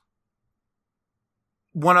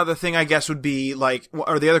other thing I guess would be like,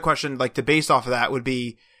 or the other question, like based off of that would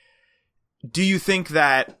be, do you think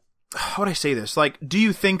that, how would I say this? Like, do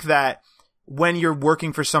you think that when you're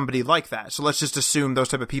working for somebody like that, so let's just assume those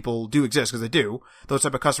type of people do exist, because they do, those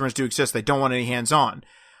type of customers do exist, they don't want any hands-on.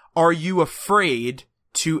 Are you afraid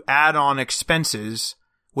to add on expenses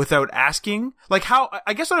without asking? Like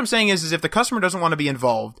I guess what I'm saying is if the customer doesn't want to be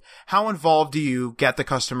involved, how involved do you get the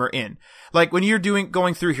customer in? Like when you're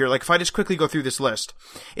going through here, like if I just quickly go through this list,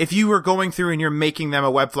 if you were going through and you're making them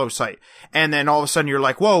a Webflow site, and then all of a sudden you're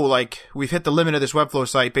like, whoa, like we've hit the limit of this Webflow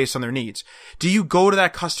site based on their needs. Do you go to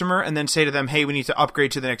that customer and then say to them, hey, we need to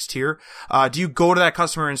upgrade to the next tier? Do you go to that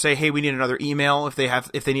customer and say, hey, we need another email if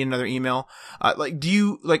they need another email? Do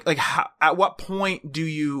you, at what point do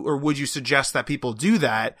you, or would you suggest that people do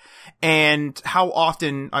that? And how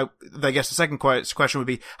often, I guess the second question would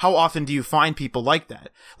be, how often do you find people like that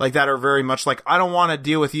are very much like, I don't want to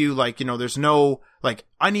deal with you. Like, there's no, like,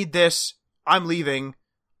 I need this. I'm leaving.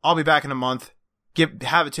 I'll be back in a month.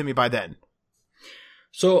 Have it to me by then.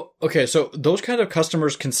 So those kind of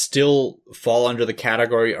customers can still fall under the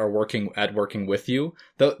category of working with you.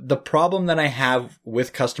 The problem that I have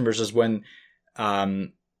with customers is when,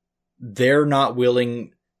 they're not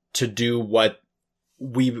willing to do what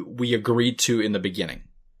we agreed to in the beginning.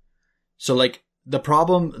 So like the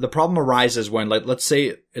problem arises when, like, let's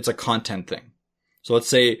say it's a content thing. So let's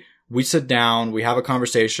say we sit down, we have a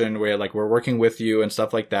conversation where like we're working with you and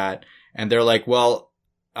stuff like that. And they're like, well,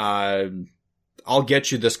 I'll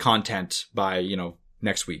get you this content by,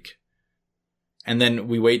 next week. And then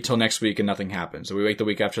we wait till next week and nothing happens. So we wait the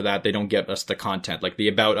week after that. They don't get us the content, like the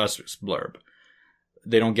about us blurb.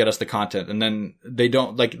 They don't get us the content. And then they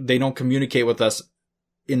don't communicate with us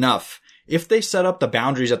enough. If they set up the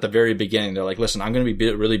boundaries at the very beginning, they're like, listen, I'm going to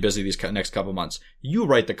be really busy these next couple months. You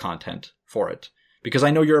write the content for it because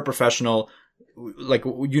I know you're a professional. Like,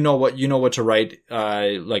 you know what to write.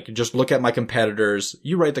 Like, just look at my competitors.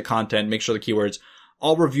 You write the content, make sure the keywords.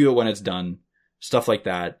 I'll review it when it's done. Stuff like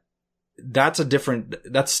that. That's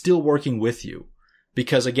still working with you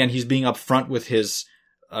because again, he's being upfront with his,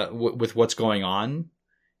 with what's going on.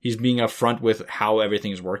 He's being upfront with how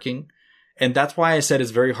everything's working. And that's why I said it's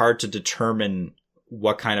very hard to determine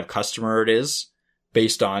what kind of customer it is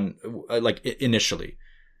based on, like, initially.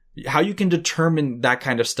 How you can determine that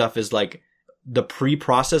kind of stuff is like the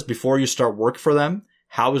pre-process before you start work for them.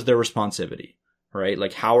 How is their responsivity, right?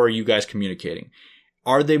 Like, how are you guys communicating?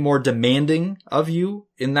 Are they more demanding of you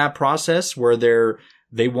in that process where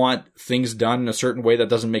they want things done in a certain way that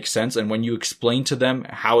doesn't make sense? And when you explain to them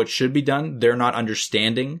how it should be done, they're not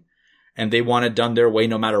understanding and they want it done their way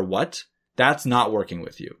no matter what. That's not working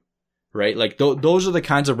with you, right? Like those are the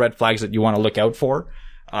kinds of red flags that you want to look out for.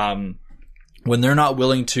 when they're not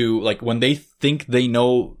willing to, like, when they think they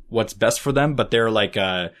know what's best for them, but they're like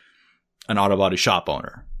an auto body shop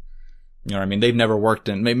owner. You know what I mean? They've never worked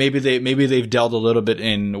in, maybe they've dealt a little bit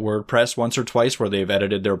in WordPress once or twice where they've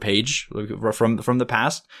edited their page from the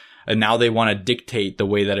past. And now they want to dictate the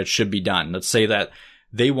way that it should be done. Let's say that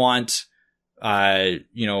they want,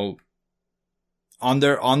 you know, on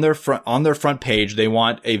their front page, they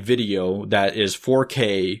want a video that is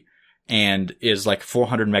 4K and is like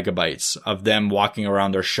 400 megabytes of them walking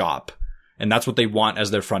around their shop. And that's what they want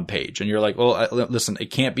as their front page. And you're like, well, listen,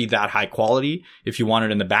 it can't be that high quality. If you want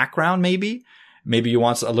it in the background, maybe you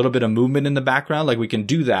want a little bit of movement in the background. Like, we can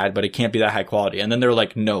do that, but it can't be that high quality. And then they're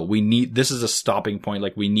like, no, this is a stopping point.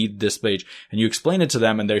 Like, we need this page. And you explain it to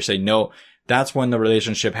them and they say, no, that's when the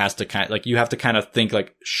relationship has to like, you have to kind of think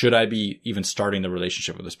like, should I be even starting the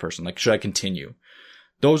relationship with this person? Like, should I continue?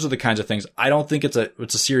 Those are the kinds of things. I don't think it's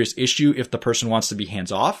a serious issue if the person wants to be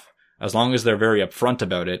hands off, as long as they're very upfront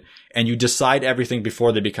about it and you decide everything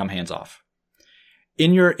before they become hands off.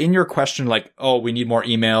 In your question, like, oh, we need more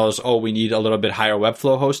emails. Oh, we need a little bit higher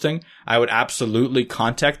Webflow hosting. I would absolutely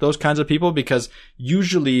contact those kinds of people because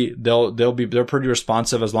usually they're pretty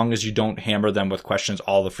responsive as long as you don't hammer them with questions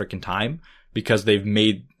all the freaking time, because they've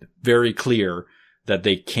made very clear that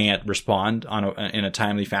they can't respond in a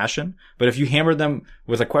timely fashion. But if you hammer them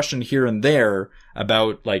with a question here and there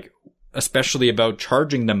about, like, especially about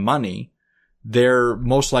charging them money, they're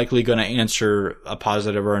most likely going to answer a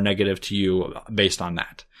positive or a negative to you based on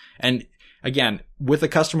that. And again, with a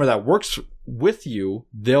customer that works with you,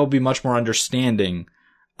 they'll be much more understanding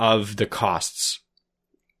of the costs.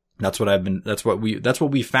 That's what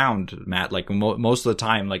we found, Matt. Like, most of the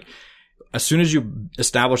time, like, as soon as you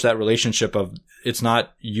establish that relationship of it's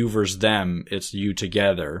not you versus them, it's you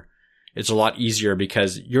together, it's a lot easier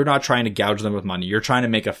because you're not trying to gouge them with money. You're trying to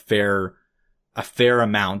make a fair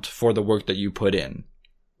amount for the work that you put in.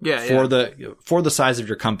 Yeah. For the size of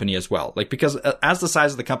your company as well. Like, because as the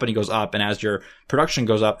size of the company goes up and as your production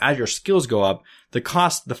goes up, as your skills go up,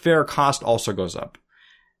 the fair cost also goes up.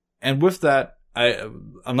 And with that,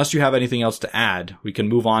 unless you have anything else to add, we can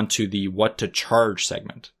move on to the what to charge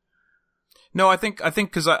segment. No, I think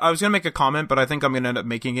because I was going to make a comment, but I think I'm going to end up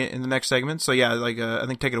making it in the next segment. So yeah, like, I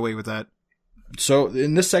think take it away with that. So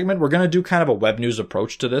in this segment, we're going to do kind of a web news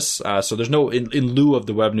approach to this. So there's no, in lieu of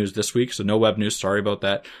the web news this week. So no web news. Sorry about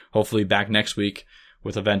that. Hopefully back next week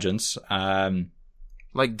with a vengeance.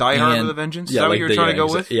 Like Die Hard with a Vengeance? Is that what you were trying to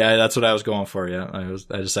go with? Yeah, that's what I was going for. Yeah.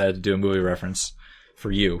 I decided to do a movie reference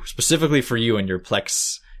for you, specifically for you and your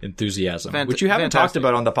Plex enthusiasm, which you haven't talked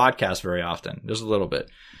about on the podcast very often. Just a little bit.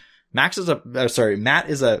 Matt is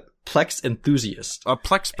a Plex enthusiast. A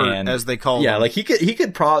Plexpert, as they call them. Like you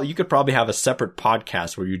could probably have a separate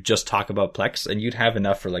podcast where you just talk about Plex and you'd have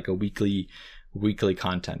enough for like a weekly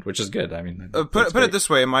content, which is good. I mean, put it this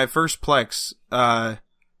way. My first Plex,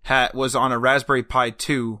 was on a Raspberry Pi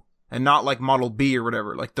 2 and not like Model B or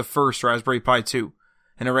whatever, like the first Raspberry Pi 2,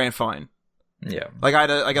 and it ran fine. Yeah. Like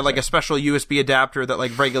I got like a special USB adapter that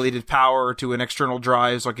like regulated power to an external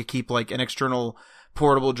drive so I could keep like an external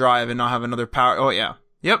portable drive and not have another power. Oh yeah.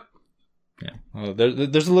 Yep. Yeah. Well,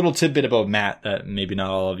 there's a little tidbit about Matt that maybe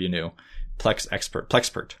not all of you knew.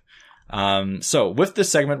 Plexpert. So with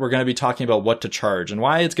this segment, we're going to be talking about what to charge, and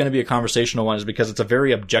why it's going to be a conversational one is because it's a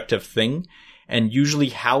very objective thing. And usually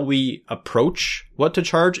how we approach what to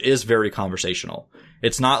charge is very conversational.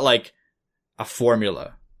 It's not like a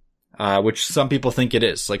formula, which some people think it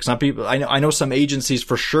is. Like some people, I know some agencies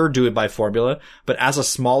for sure do it by formula, but as a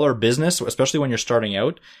smaller business, especially when you're starting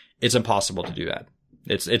out, it's impossible to do that.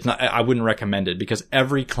 It's not, I wouldn't recommend it because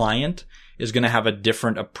every client is going to have a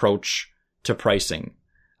different approach to pricing.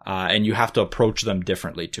 And you have to approach them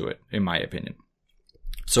differently to it, in my opinion.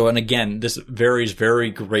 So, and again, this varies very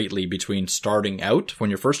greatly between starting out, when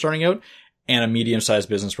you're first starting out, and a medium-sized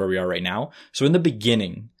business where we are right now. So in the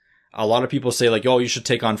beginning, a lot of people say like, oh, you should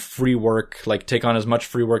take on free work, like take on as much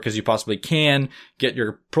free work as you possibly can, get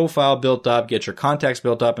your profile built up, get your contacts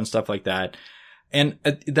built up and stuff like that. And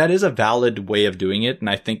that is a valid way of doing it. And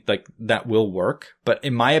I think like that will work. But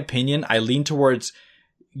in my opinion, I lean towards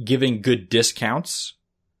giving good discounts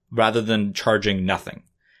rather than charging nothing.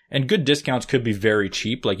 And good discounts could be very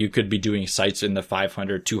cheap. Like you could be doing sites in the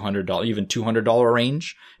 $500, $200, even $200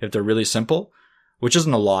 range if they're really simple, which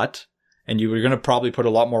isn't a lot. And you're going to probably put a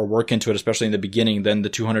lot more work into it, especially in the beginning, than the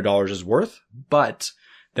 $200 is worth. But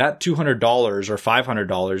that $200 or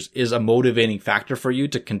 $500 is a motivating factor for you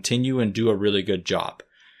to continue and do a really good job.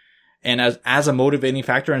 And as a motivating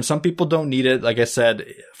factor, and some people don't need it. Like I said,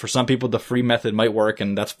 for some people, the free method might work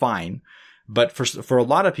and that's fine. But for a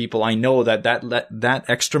lot of people, I know that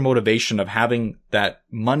extra motivation of having that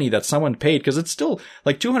money that someone paid, because it's still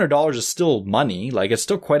like $200 is still money. Like it's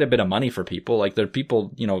still quite a bit of money for people. Like there are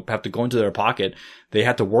people, have to go into their pocket. They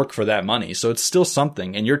have to work for that money. So it's still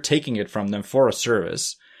something, and you're taking it from them for a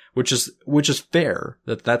service, which is fair.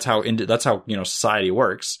 That's how society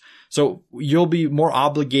works. So you'll be more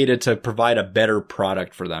obligated to provide a better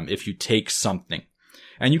product for them if you take something.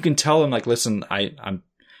 And you can tell them like, listen,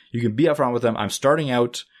 you can be upfront with them. I'm starting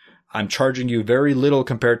out. I'm charging you very little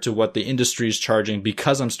compared to what the industry is charging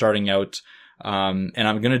because I'm starting out. And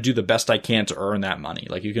I'm going to do the best I can to earn that money.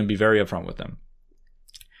 Like you can be very upfront with them.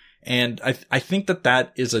 And I think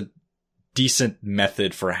that is a decent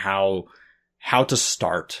method for how to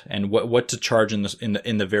start and what to charge in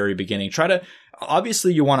the very beginning.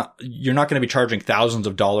 Obviously you're not going to be charging thousands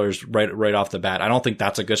of dollars right off the bat. I don't think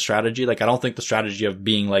that's a good strategy. Like I don't think the strategy of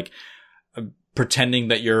being like, pretending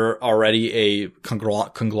that you're already a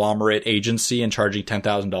conglomerate agency and charging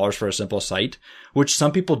 $10,000 for a simple site, which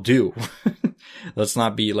some people do. Let's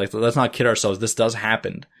not kid ourselves. This does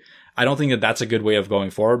happen. I don't think that that's a good way of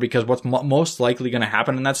going forward, because what's most likely going to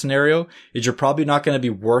happen in that scenario is you're probably not going to be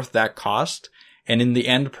worth that cost. And in the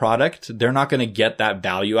end product, they're not going to get that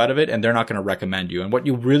value out of it, and they're not going to recommend you. And what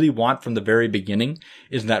you really want from the very beginning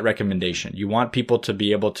is that recommendation. You want people to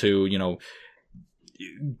be able to,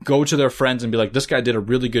 go to their friends and be like, this guy did a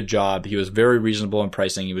really good job. He was very reasonable in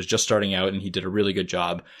pricing. He was just starting out and he did a really good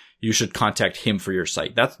job. You should contact him for your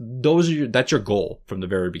site. That's your goal from the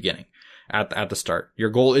very beginning at the start. Your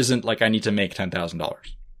goal isn't like, I need to make $10,000.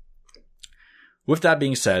 With that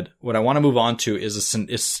being said, what I want to move on to is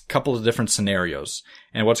a couple of different scenarios.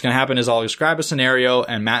 And what's going to happen is I'll describe a scenario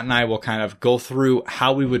and Matt and I will kind of go through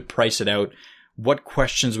how we would price it out, what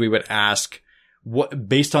questions we would ask,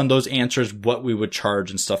 based on those answers, what we would charge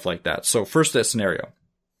and stuff like that. So first, that scenario.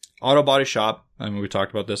 Auto body shop, and we talked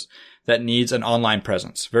about this, that needs an online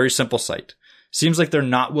presence. Very simple site. Seems like they're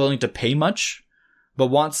not willing to pay much, but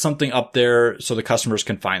want something up there so the customers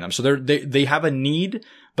can find them. So they have a need,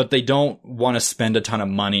 but they don't want to spend a ton of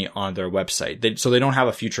money on their website. So they don't have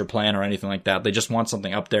a future plan or anything like that. They just want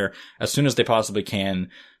something up there as soon as they possibly can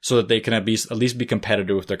so that they can at least be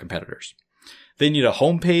competitive with their competitors. They need a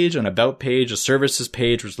home page, an about page, a services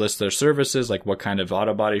page, which lists their services, like what kind of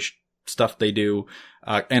auto body stuff they do,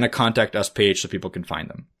 and a contact us page so people can find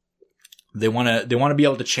them. They want to be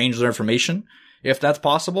able to change their information if that's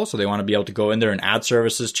possible. So they want to be able to go in there and add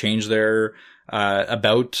services, change their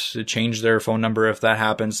change their phone number if that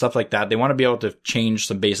happens, stuff like that. They want to be able to change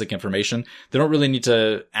some basic information. They don't really need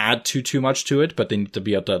to add too much to it, but they need to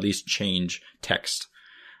be able to at least change text.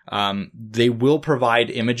 They will provide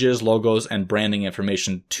images, logos, and branding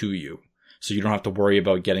information to you. So you don't have to worry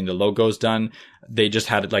about getting the logos done. They just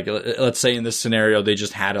had like, let's say in this scenario, they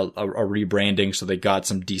just had a rebranding. So they got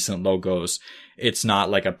some decent logos. It's not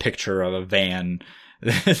like a picture of a van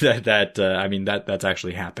that's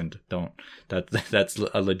actually happened. That's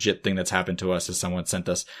a legit thing that's happened to us, is someone sent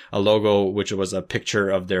us a logo, which was a picture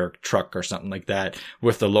of their truck or something like that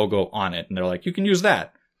with the logo on it. And they're like, you can use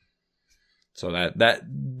that. So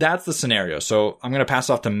that's the scenario. So I'm going to pass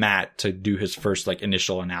off to Matt to do his first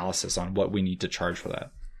initial analysis on what we need to charge for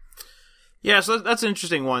that. Yeah, so that's an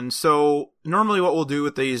interesting one. So normally what we'll do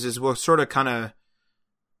with these is we'll sort of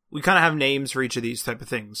we have names for each of these type of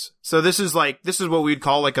things. So this is what we'd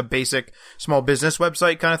call a basic small business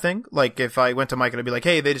website kind of thing. Like if I went to Mike and I'd be like,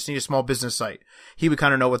 hey, they just need a small business site. He would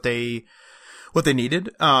kind of know what they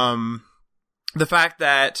needed. The fact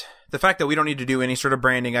that we don't need to do any sort of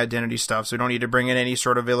branding identity stuff, so we don't need to bring in any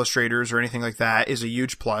sort of illustrators or anything like that, is a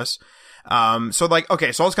huge plus. So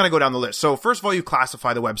let's kind of go down the list. So first of all, you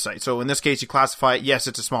classify the website. So in this case, you classify it. Yes,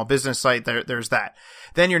 it's a small business site. There's that.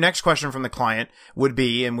 Then your next question from the client would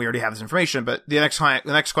be, and we already have this information, but the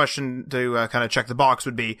next question to kind of check the box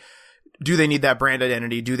would be, do they need that brand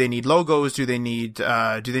identity? Do they need logos? Do they need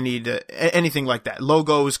anything like that?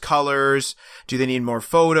 Logos, colors? Do they need more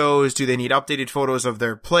photos? Do they need updated photos of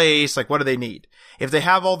their place? What do they need? If they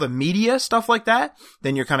have all the media stuff like that,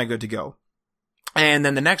 then you're kind of good to go. And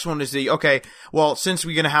then the next one is since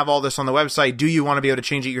we're going to have all this on the website, do you want to be able to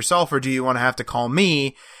change it yourself, or do you want to have to call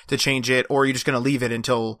me to change it, or are you just going to leave it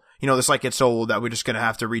until, the site gets sold that we're just going to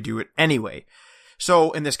have to redo it anyway?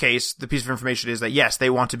 So in this case, the piece of information is that yes,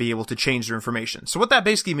 they want to be able to change their information. So what that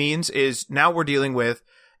basically means is now we're dealing with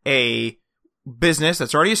a business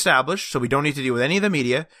that's already established, so we don't need to deal with any of the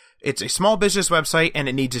media. It's a small business website and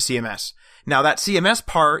it needs a CMS. Now that CMS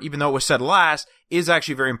part, even though it was said last, is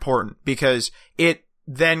actually very important because it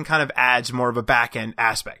then kind of adds more of a back-end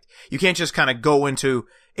aspect. You can't just kind of go into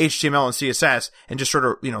HTML and CSS and just sort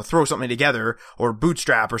of, throw something together, or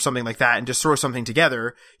Bootstrap or something like that, and just throw something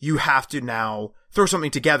together. You have to now throw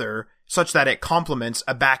something together such that it complements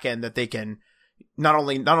a backend that they can, not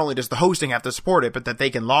only does the hosting have to support it, but that they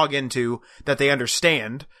can log into, that they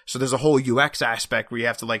understand. So there's a whole UX aspect where you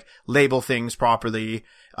have to like label things properly,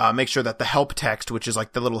 make sure that the help text, which is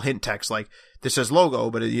like the little hint text, like this says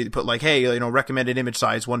logo, but you put like, hey, recommended image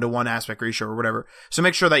size 1:1 aspect ratio or whatever. So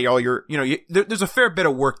make sure that there's a fair bit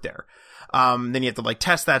of work there. Then you have to like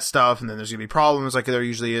test that stuff, and then there's gonna be problems like there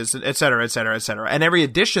usually is, et cetera, et cetera, et cetera. And every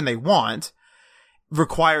addition they want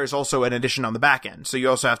requires also an addition on the back end. So you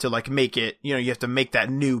also have to like make it, you have to make that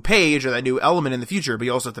new page or that new element in the future, but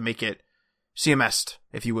you also have to make it CMS'd,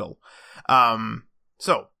 if you will.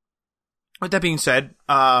 So with that being said,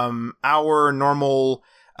 our normal,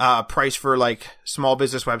 price for like small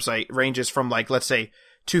business website ranges from like, let's say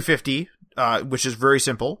 $250, which is very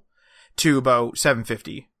simple, to about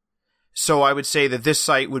 $750. So I would say that this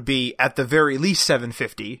site would be at the very least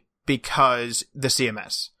 $750 because the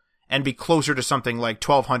CMS, and be closer to something like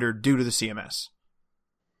 $1,200 due to the CMS.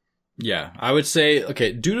 Yeah, I would say,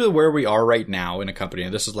 okay, due to where we are right now in a company,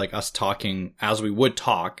 and this is like us talking as we would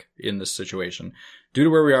talk in this situation, due to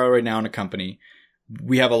where we are right now in a company,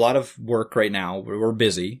 we have a lot of work right now. We're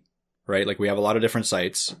busy, right? Like we have a lot of different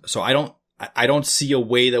sites. So I don't see a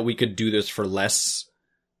way that we could do this for less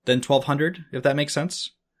than $1,200, if that makes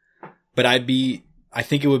sense. But I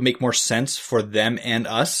think it would make more sense for them and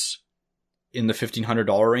us in the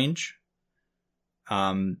 $1,500 range.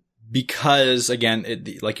 Because again,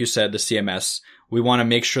 like you said, the CMS, we want to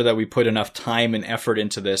make sure that we put enough time and effort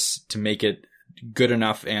into this to make it good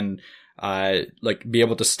enough and, like be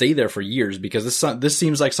able to stay there for years, because this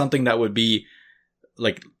seems like something that would be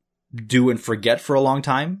like do and forget for a long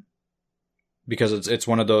time, because it's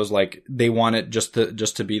one of those, like they want it just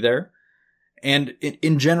to be there. And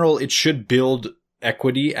in general, it should build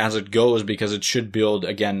equity as it goes, because it should build,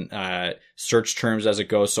 again, search terms as it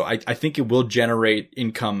goes. So I think it will generate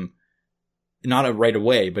income, not right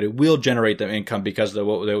away, but it will generate them income because they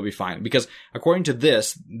will be fine. Because according to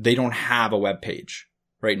this, they don't have a web page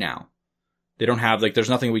right now. They don't have, like, there's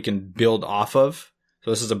nothing we can build off of.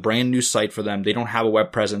 So this is a brand new site for them. They don't have a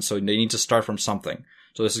web presence, so they need to start from something.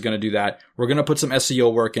 So this is going to do that. We're going to put some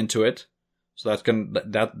SEO work into it. So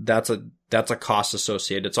that's a cost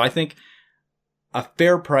associated. So I think a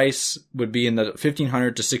fair price would be in the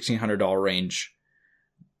 $1,500 to $1,600 range.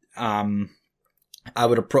 I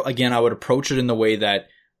would approach it in the way that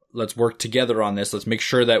let's work together on this. Let's make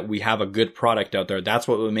sure that we have a good product out there. That's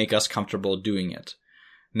what would make us comfortable doing it.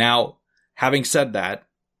 Now, having said that,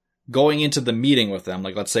 going into the meeting with them,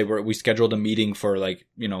 like let's say we scheduled a meeting for like,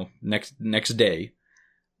 next day,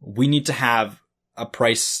 we need to have a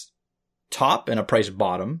price top and a price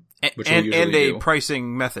bottom, which and a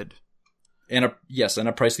pricing method. And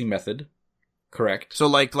a pricing method. Correct. So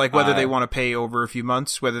like whether they want to pay over a few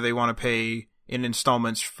months, whether they want to pay in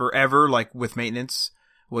installments forever, like with maintenance,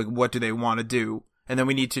 like what do they want to do? And then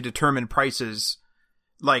we need to determine prices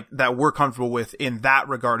like that we're comfortable with in that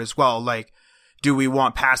regard as well. Like, do we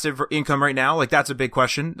want passive income right now? Like that's a big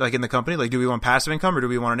question, like in the company. Like, do we want passive income or do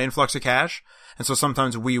we want an influx of cash? And so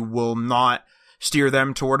sometimes we will not steer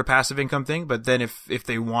them toward a passive income thing. But then if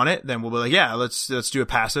they want it, then we'll be like, yeah, let's do a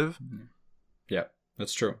passive. Yeah,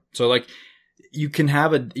 that's true. So like you can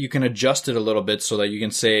adjust it a little bit so that you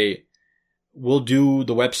can say, we'll do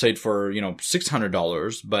the website for,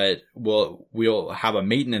 $600, but we'll have a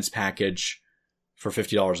maintenance package for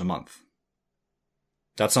 $50 a month.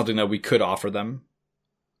 That's something that we could offer them.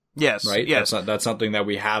 Yes. Right? Yes. That's something that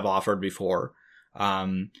we have offered before.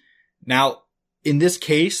 Now, in this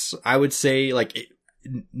case, I would say, like,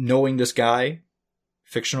 knowing this guy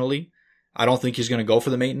fictionally, I don't think he's going to go for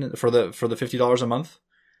the maintenance for the $50 a month.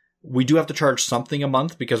 We do have to charge something a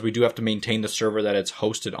month because we do have to maintain the server that it's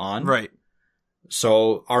hosted on. Right.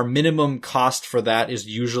 So our minimum cost for that is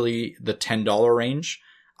usually the $10 range.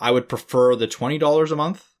 I would prefer the $20 a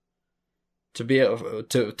month to be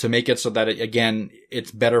to make it so that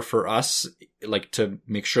it's better for us, like to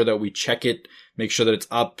make sure that we check it, make sure that it's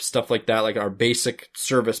up, stuff like that, like our basic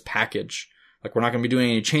service package. Like we're not going to be doing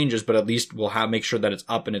any changes, but at least we'll make sure that it's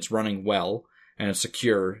up and it's running well and it's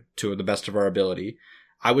secure to the best of our ability.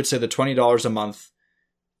 I would say the $20 a month,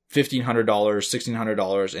 $1,500,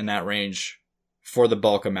 $1,600 in that range for the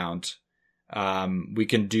bulk amount. We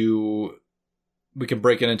can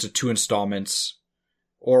break it into 2 installments,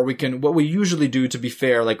 or what we usually do, to be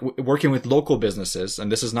fair, like working with local businesses,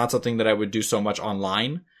 and this is not something that I would do so much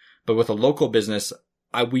online, but with a local business,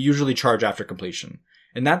 we usually charge after completion.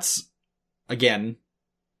 And that's, again,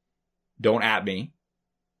 don't at me,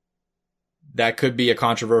 that could be a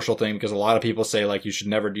controversial thing because a lot of people say like you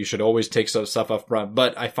should always take some stuff up front.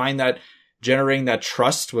 But I find that generating that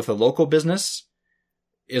trust with a local business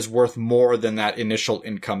is worth more than that initial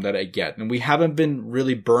income that I get. And we haven't been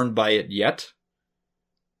really burned by it yet.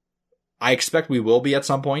 I expect we will be at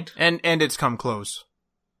some point. And it's come close.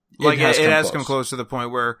 Like it has come close to the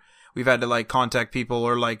point where we've had to like contact people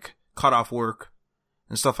or like cut off work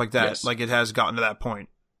and stuff like that. Yes. Like it has gotten to that point.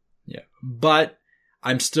 Yeah. But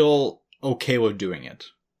I'm still okay with doing it.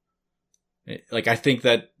 Like I think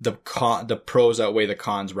that the pros outweigh the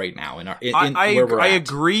cons right now I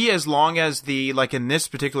agree as long as like in this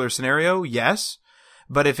particular scenario, yes.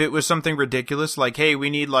 But if it was something ridiculous, like, hey, we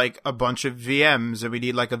need like a bunch of VMs and we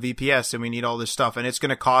need like a VPS and we need all this stuff and it's going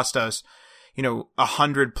to cost us,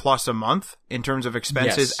 $100+ a month in terms of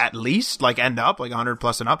expenses, at least, like end up like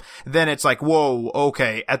 $100+ and up, then it's like, whoa,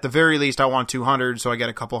 okay, at the very least I want 200 so I get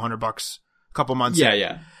a couple $100, couple months. Yeah,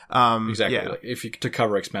 yeah. Exactly. Yeah. Like to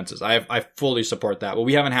cover expenses. I fully support that. Well,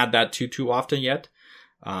 we haven't had that too often yet.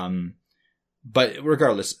 But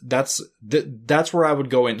regardless, that's where I would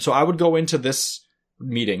go in. So I would go into this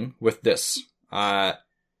meeting with this, about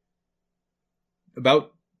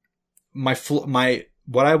my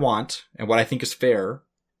what I want and what I think is fair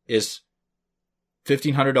is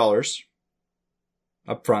 $1,500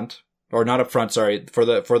 up front, or not up front, sorry, for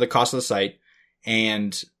the cost of the site,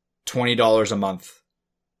 and $20 a month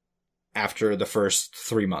after the first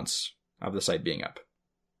 3 months of the site being up.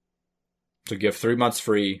 So give 3 months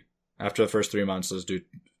free. After the first 3 months, let's do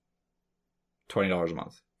 $20 a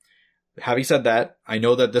month. Having said that, I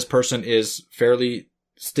know that this person is fairly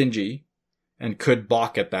stingy and could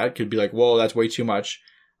balk at that, could be like, whoa, that's way too much.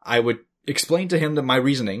 I would explain to him that my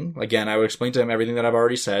reasoning, again, I would explain to him everything that I've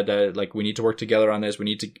already said, like we need to work together on this. We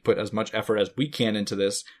need to put as much effort as we can into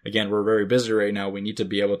this. Again, we're very busy right now. We need to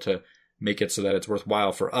be able to make it so that it's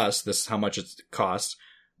worthwhile for us. This is how much it costs.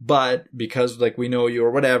 But because like we know you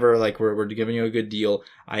or whatever, like we're giving you a good deal,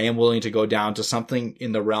 I am willing to go down to something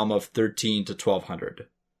in the realm of $1,300 to $1,200.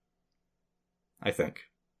 I think.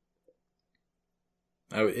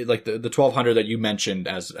 Like the $1,200 that you mentioned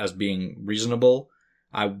as being reasonable,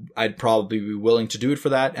 I'd probably be willing to do it for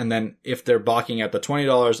that. And then if they're balking at the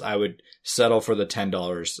 $20, I would settle for the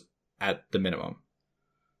 $10 at the minimum.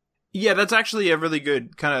 Yeah, that's actually a really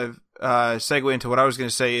good kind of segue into what I was going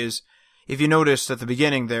to say is, if you noticed at the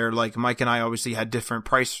beginning there, like Mike and I obviously had different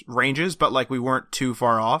price ranges, but like we weren't too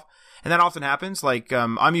far off. And that often happens. Like,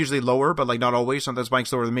 I'm usually lower, but like not always. Sometimes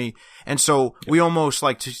Mike's lower than me. And so we almost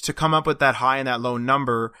like to come up with that high and that low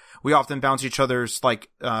number. We often bounce each other's like,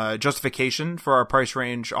 justification for our price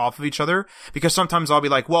range off of each other, because sometimes I'll be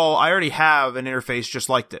like, well, I already have an interface just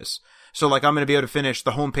like this. So like I'm going to be able to finish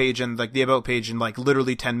the homepage and like the about page in like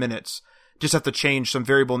literally 10 minutes. Just have to change some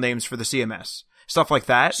variable names for the CMS. Stuff like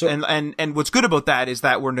that. So, and what's good about that is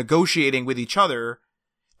that we're negotiating with each other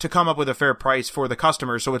to come up with a fair price for the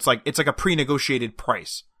customer. So it's like a pre-negotiated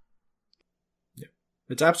price. Yeah.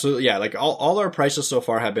 It's absolutely, yeah. Like all our prices so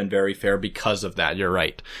far have been very fair because of that. You're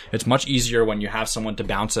right. It's much easier when you have someone to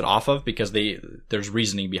bounce it off of because there's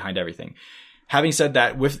reasoning behind everything. Having said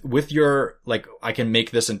that, with your, like, I can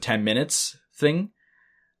make this in 10 minutes thing,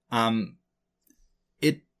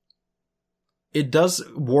 it does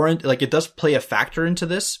warrant, like, it does play a factor into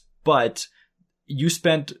this, but you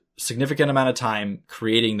spent significant amount of time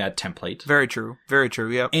creating that template. Very true. Very true.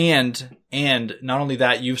 Yep. And not only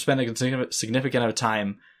that, you've spent a significant amount of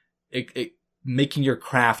time making your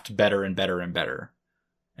craft better and better and better.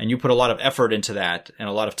 And you put a lot of effort into that and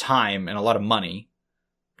a lot of time and a lot of money,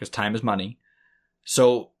 because time is money.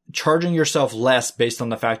 So charging yourself less based on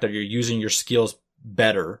the fact that you're using your skills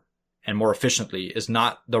better and more efficiently is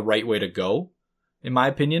not the right way to go, in my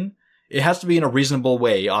opinion. It has to be in a reasonable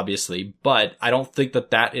way, obviously, but I don't think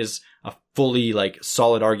that is a fully like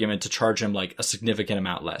solid argument to charge him like a significant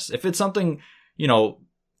amount less. If it's something,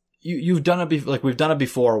 you've done it like we've done it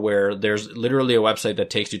before, where there's literally a website that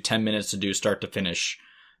takes you 10 minutes to do start to finish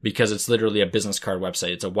because it's literally a business card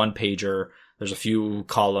website. It's a one pager. There's a few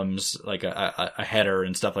columns, like a header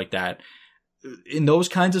and stuff like that. In those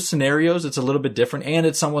kinds of scenarios, it's a little bit different, and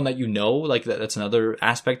it's someone that like that's another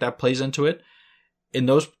aspect that plays into it. In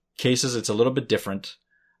those cases, it's a little bit different,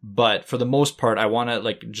 but for the most part, I want to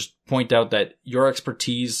like just point out that your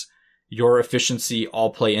expertise, your efficiency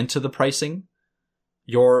all play into the pricing.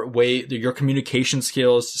 Your communication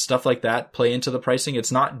skills, stuff like that play into the pricing.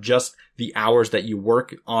 It's not just the hours that you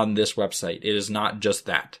work on this website. It is not just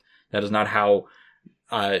that. That is not how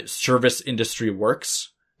service industry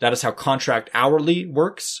works. That is how contract hourly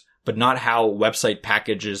works, but not how website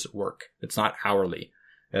packages work. It's not hourly.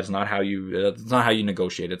 That's not how you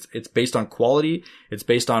negotiate. It's based on quality. It's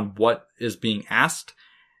based on what is being asked.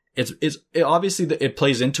 It obviously it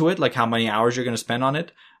plays into it, like how many hours you're going to spend on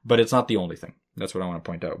it, but it's not the only thing. That's what I want to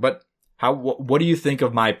point out. But what do you think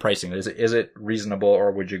of my pricing? Is it reasonable,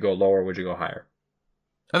 or would you go lower? Would you go higher?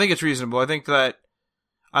 I think it's reasonable. I think that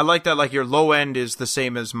I like that, like, your low end is the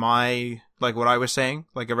same as my, like, what I was saying,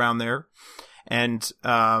 like, around there. And,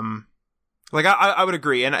 like, I would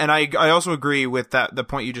agree. And I also agree with the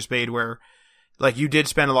point you just made where, like, you did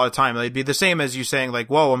spend a lot of time. Like, it'd be the same as you saying, like,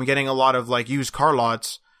 whoa, I'm getting a lot of, like, used car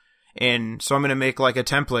lots. And so I'm going to make, like, a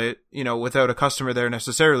template, you know, without a customer there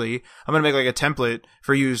necessarily. I'm going to make, like, a template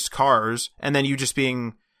for used cars. And then you just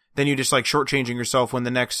like shortchanging yourself when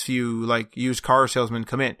the next few, like, used car salesmen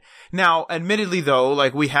come in. Now, admittedly though,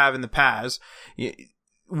 like we have in the past,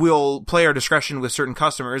 we'll play our discretion with certain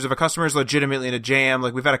customers. If a customer is legitimately in a jam,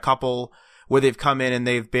 like we've had a couple where they've come in and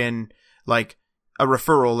they've been like a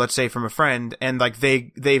referral, let's say from a friend, and like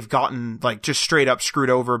they've gotten like just straight up screwed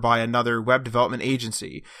over by another web development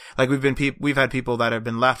agency. Like we've had people that have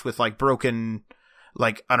been left with like broken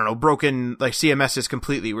like CMSs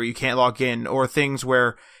completely where you can't log in, or things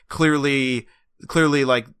where clearly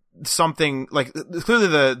like something like clearly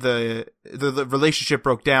the relationship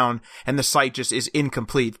broke down and the site just is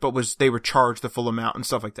incomplete, but they were charged the full amount and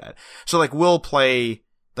stuff like that. So like we'll play,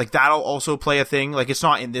 like that'll also play a thing. Like it's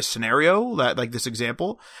not in this scenario, that like this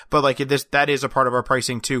example, but like that is a part of our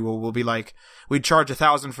pricing too. We'll be like, we'd charge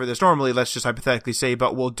 1,000 for this normally, let's just hypothetically say,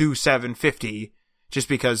 but we'll do 750 just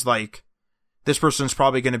because like this person's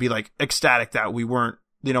probably going to be like ecstatic that we weren't,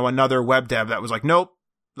 you know, another web dev that was like, nope,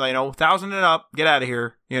 you know, 1,000 and up, get out of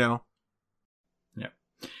here, you know? Yeah.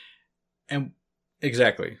 And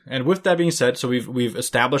exactly. And with that being said, so we've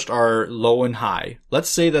established our low and high. Let's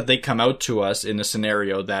say that they come out to us in a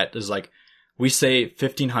scenario that is like, we say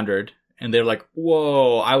 1,500 and they're like,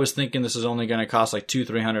 whoa, I was thinking this is only going to cost like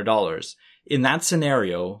 $200-300. In that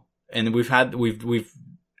scenario, and we've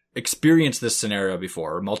experienced this scenario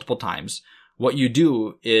before multiple times, what you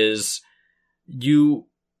do is you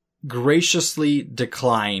graciously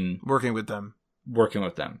decline working with them.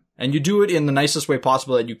 And you do it in the nicest way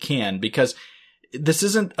possible that you can, because this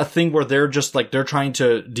isn't a thing where they're just like, they're trying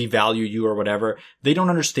to devalue you or whatever. They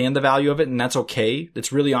don't understand the value of it, and that's okay.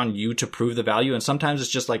 It's really on you to prove the value. And sometimes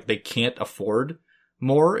it's just like they can't afford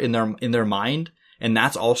more in their mind, and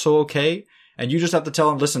that's also okay. And you just have to tell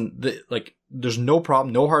them, listen, like there's no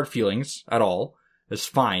problem, no hard feelings at all. It's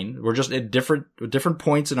fine. We're just at different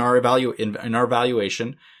points in our in our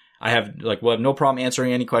evaluation. We'll have no problem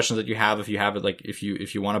answering any questions that you have if you have it, like if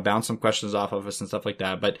you want to bounce some questions off of us and stuff like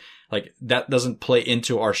that. But like that doesn't play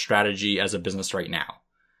into our strategy as a business right now.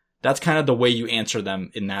 That's kind of the way you answer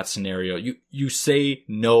them in that scenario. You say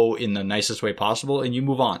no in the nicest way possible and you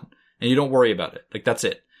move on and you don't worry about it. Like that's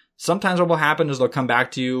it. Sometimes what will happen is they'll come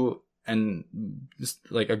back to you and just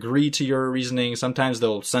like agree to your reasoning. Sometimes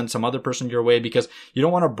they'll send some other person your way, because you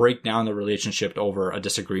don't want to break down the relationship over a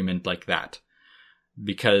disagreement like that.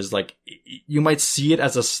 Because like you might see it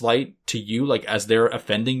as a slight to you, like as they're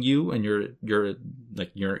offending you and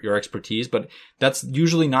your expertise, but that's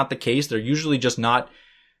usually not the case. They're usually just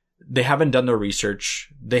they haven't done their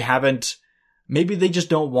research. Maybe they just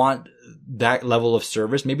don't want that level of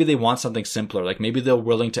service. Maybe they want something simpler. Like maybe they're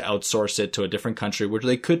willing to outsource it to a different country where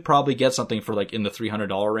they could probably get something for like in the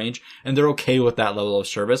 $300 range, and they're okay with that level of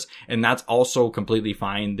service. And that's also completely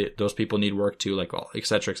fine. Those people need work too, like et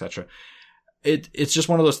cetera, et cetera. It's just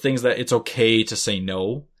one of those things that it's okay to say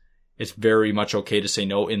no. It's very much okay to say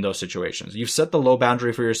no in those situations. You've set the low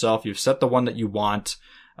boundary for yourself. You've set the one that you want.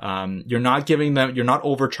 You're not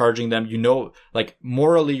overcharging them. You know, like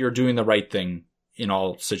morally, you're doing the right thing in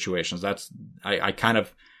all situations. I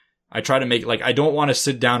try to make, like, I don't want to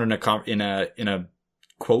sit down in a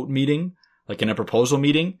quote meeting, like in a proposal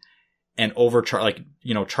meeting, and overcharge, like,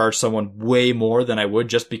 you know, charge someone way more than I would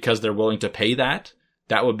just because they're willing to pay that.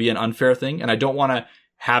 That would be an unfair thing. And I don't want to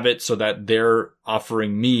have it so that they're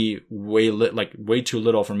offering me way too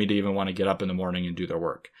little for me to even want to get up in the morning and do their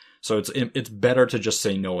work. So it's better to just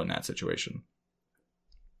say no in that situation.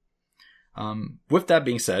 With that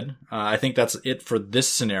being said, I think that's it for this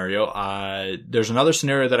scenario. There's another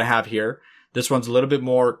scenario that I have here. This one's a little bit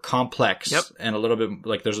more complex. Yep. And a little bit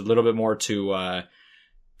like there's a little bit more to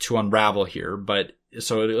unravel here, but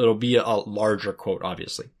so it'll be a larger quote,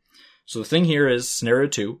 obviously. So the thing here is scenario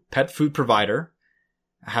 2, pet food provider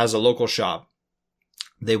has a local shop.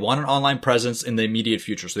 They want an online presence in the immediate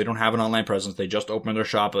future. So they don't have an online presence. They just opened their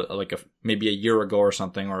shop maybe a year ago or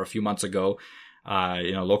something, or a few months ago,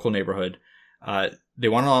 in a local neighborhood. They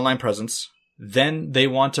want an online presence. Then they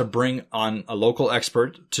want to bring on a local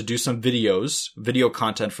expert to do some video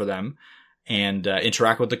content for them, and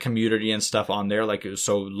interact with the community and stuff on there, like,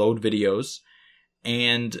 so load videos.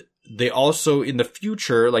 And they also, in the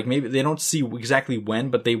future, like, maybe they don't see exactly when,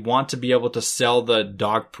 but they want to be able to sell the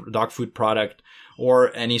dog food product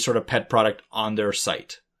or any sort of pet product on their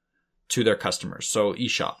site to their customers. So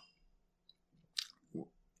eShop.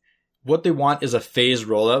 What they want is a phased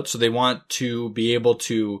rollout. So they want to be able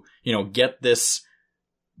to, get this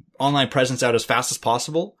online presence out as fast as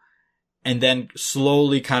possible, and then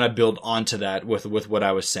slowly kind of build onto that with what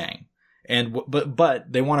I was saying.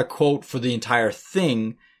 But they want to quote for the entire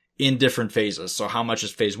thing in different phases. So how much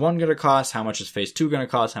is phase 1 going to cost? How much is phase 2 going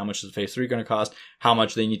to cost? How much is phase 3 going to cost? How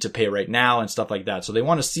much they need to pay right now and stuff like that. So they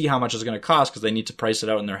want to see how much it's going to cost, because they need to price it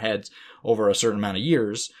out in their heads over a certain amount of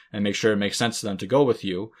years and make sure it makes sense to them to go with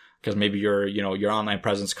you. Because maybe your online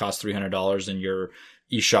presence costs $300 and your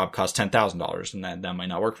eShop costs $10,000, and that might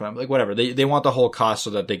not work for them. Like, whatever. They want the whole cost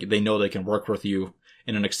so that they know they can work with you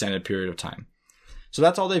in an extended period of time. So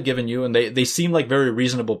that's all they've given you, and they seem like very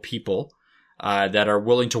reasonable people that are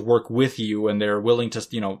willing to work with you, and they're willing to,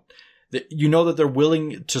 that they're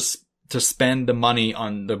willing to spend the money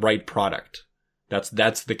on the right product. That's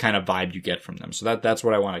the kind of vibe you get from them. So that's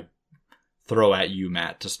what I want to throw at you,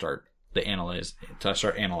 Matt, to start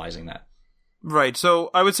analyzing that. Right.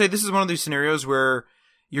 So I would say this is one of these scenarios where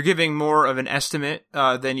you're giving more of an estimate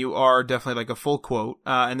than you are definitely like a full quote.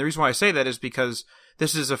 And the reason why I say that is because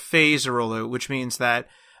this is a phase rollout, which means that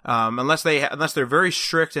unless they're very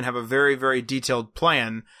strict and have a very, very detailed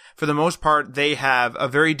plan, for the most part, they have a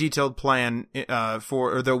very detailed plan they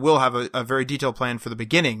will have a very detailed plan for the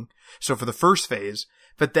beginning. So for the first phase,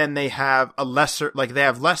 but then they have less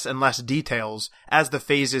and less details as the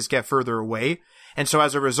phases get further away. And so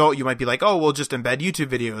as a result, you might be like, oh, we'll just embed YouTube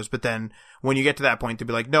videos. But then when you get to that point, they'll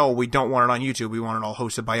be like, no, we don't want it on YouTube. We want it all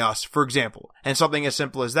hosted by us, for example. And something as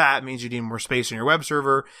simple as that means you need more space on your web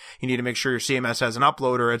server. You need to make sure your CMS has an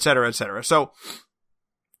uploader, et cetera, et cetera. So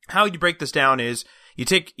how you break this down is you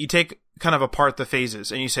take kind of apart the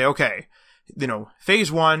phases and you say, okay,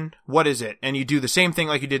 phase 1, what is it? And you do the same thing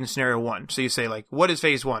like you did in scenario 1. So you say, like, what is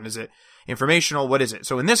phase 1? Is it informational? What is it?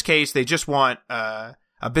 So in this case, they just want a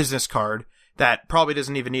business card that probably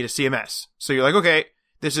doesn't even need a CMS. So you're like, okay,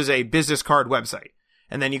 this is a business card website.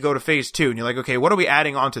 And then you go to phase 2 and you're like, okay, what are we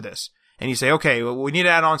adding onto this? And you say, okay, what we need to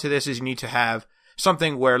add onto this is you need to have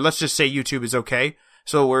something where, let's just say YouTube is okay.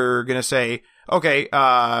 So we're going to say, okay,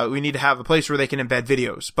 we need to have a place where they can embed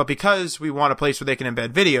videos. But because we want a place where they can embed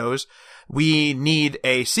videos, we need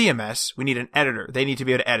a CMS. We need an editor. They need to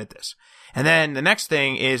be able to edit this. And then the next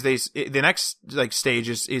thing is the next stage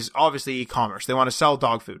is obviously e-commerce. They want to sell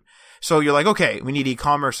dog food. So you're like, okay, we need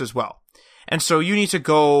e-commerce as well. And so you need to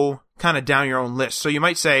go kind of down your own list. So you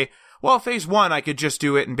might say, well, phase 1, I could just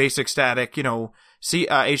do it in basic static, HTML,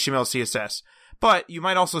 CSS. But you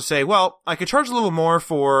might also say, well, I could charge a little more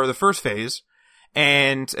for the first phase.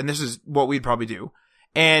 And this is what we'd probably do,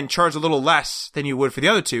 and charge a little less than you would for the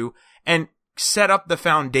other two, and set up the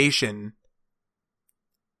foundation,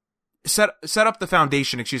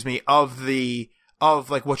 of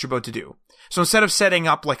like what you're about to do. So instead of setting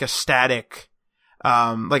up like a static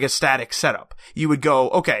setup, you would go,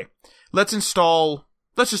 okay, let's just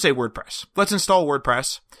say WordPress. Let's install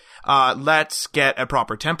WordPress. Let's get a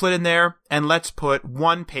proper template in there, and let's put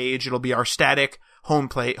one page. It'll be our static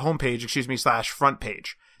homepage, / front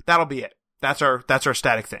page. That'll be it. That's our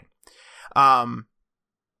static thing. And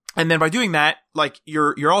then by doing that, like,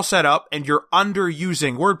 you're all set up and you're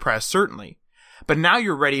underusing WordPress, certainly. But now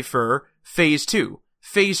you're ready for phase 2.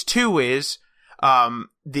 Phase 2 is,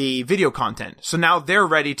 the video content. So now they're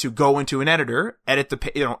ready to go into an editor, edit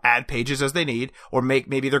add pages as they need, or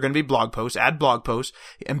maybe they're going to be blog posts, add blog posts,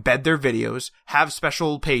 embed their videos, have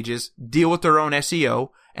special pages, deal with their own SEO,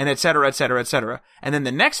 and et cetera, et cetera, et cetera. And then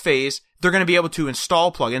the next phase, they're going to be able to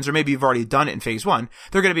install plugins, or maybe you've already done it in phase 1.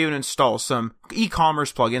 They're going to be able to install some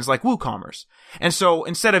e-commerce plugins like WooCommerce. And so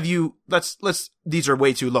instead of these are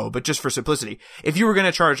way too low, but just for simplicity, if you were going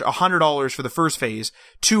to charge $100 for the first phase,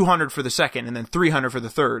 $200 for the second, and then $300 for the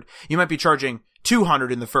third, you might be charging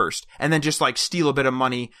 $200 in the first, and then just like steal a bit of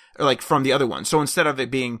money like from the other one. So instead of it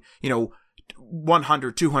being, $100,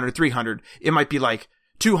 $200, $300, it might be like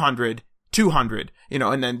 $200,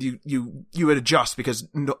 and then you would adjust, because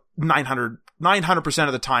 900%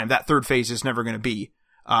 of the time that third phase is never going to be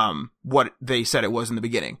what they said it was in the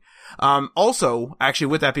beginning. Also, actually,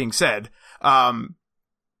 with that being said,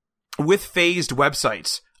 with phased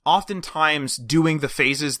websites, oftentimes doing the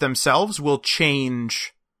phases themselves will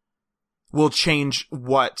change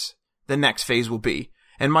what the next phase will be.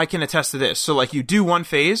 And Mike can attest to this. So like, you do one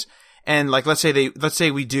phase, And like, let's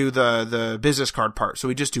say we do the business card part. So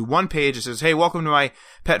we just do one page. It says, hey, welcome to my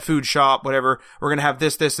pet food shop, whatever. We're going to have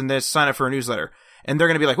this, this, and this. Sign up for a newsletter. And they're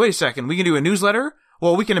going to be like, wait a second, we can do a newsletter?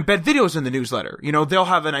 Well, we can embed videos in the newsletter. You know, they'll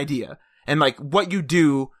have an idea. And like, what you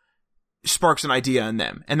do sparks an idea in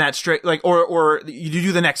them. And that's straight, like, or you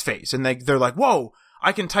do the next phase. And they're like, whoa,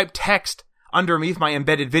 I can type text underneath my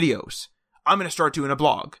embedded videos. I'm going to start doing a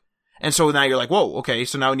blog. And so now you're like, whoa, okay,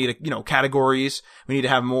 so now we need, categories. We need to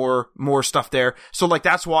have more stuff there. So like,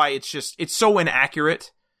 that's why it's so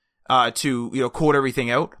inaccurate, to, quote everything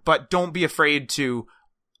out. But don't be afraid to,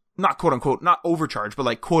 not quote unquote, not overcharge, but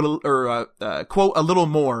like quote a little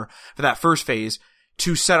more for that first phase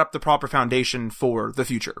to set up the proper foundation for the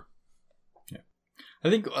future. Yeah. I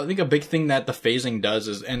think a big thing that the phasing does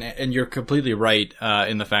is, and you're completely right,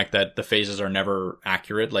 in the fact that the phases are never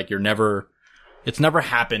accurate. Like it's never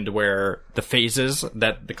happened where the phases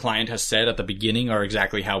that the client has said at the beginning are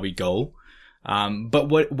exactly how we go. But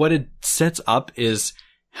what it sets up is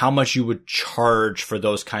how much you would charge for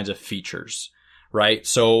those kinds of features, right?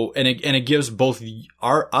 So, and it gives both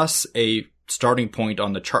us a starting point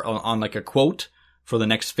on the chart, on like a quote for the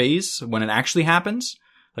next phase when it actually happens,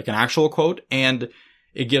 like an actual quote, and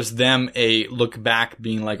it gives them a look back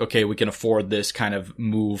being like, okay, we can afford this kind of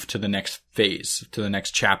move to the next phase, to the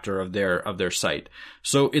next chapter of their site.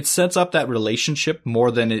 So it sets up that relationship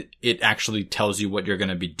more than it actually tells you what you're going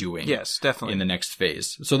to be doing. Yes, definitely. In the next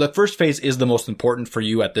phase. So the first phase is the most important for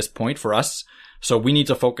you at this point, for us. So we need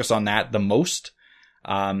to focus on that the most.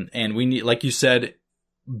 And we need, like you said,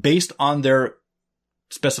 based on their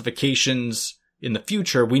specifications in the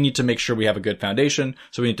future, we need to make sure we have a good foundation.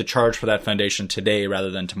 So we need to charge for that foundation today rather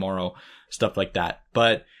than tomorrow, stuff like that.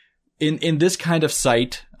 But in this kind of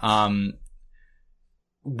site,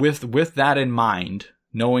 with that in mind,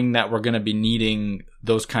 knowing that we're going to be needing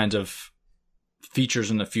those kinds of features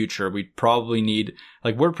in the future, we'd probably need,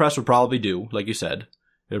 like WordPress would probably do, like you said,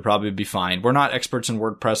 it would probably be fine. We're not experts in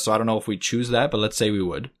WordPress, so I don't know if we choose that, but let's say we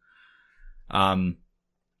would.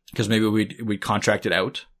 Because maybe we'd contract it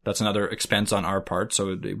out. That's another expense on our part.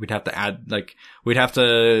 So we'd have to add, like, we'd have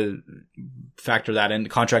to factor that in,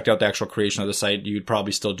 contract out the actual creation of the site. You'd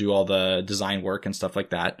probably still do all the design work and stuff like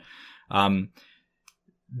that.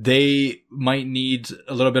 They might need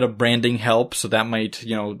a little bit of branding help. So that might,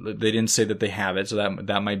 they didn't say that they have it. So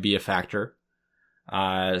that might be a factor.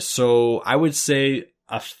 So I would say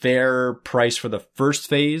a fair price for the first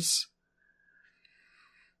phase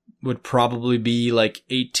would probably be like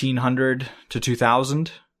 1,800 to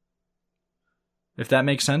 2,000. If that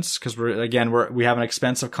makes sense, because we have an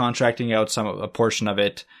expense of contracting out a portion of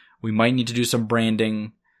it. We might need to do some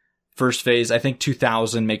branding. First phase, I think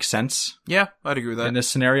 2,000 makes sense. Yeah, I'd agree with that in this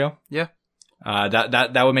scenario. Yeah,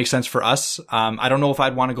 that would make sense for us. I don't know if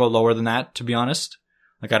I'd want to go lower than that, to be honest.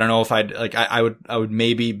 Like, I don't know if I would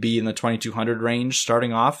maybe be in the 2,200 range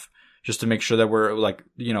starting off, just to make sure that we're like,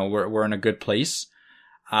 we're in a good place.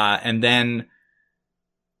 And then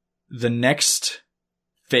the next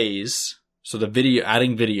phase, so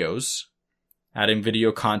adding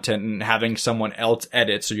video content and having someone else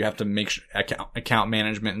edit. So you have to make sure account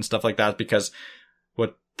management and stuff like that, because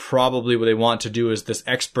what they want to do is this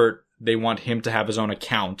expert, they want him to have his own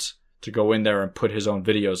account to go in there and put his own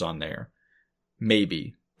videos on there.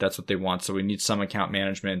 Maybe that's what they want. So we need some account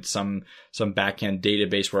management, some back-end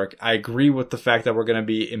database work. I agree with the fact that we're going to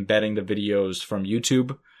be embedding the videos from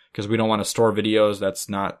YouTube, because we don't want to store videos. That's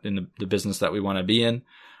not in the business that we want to be in.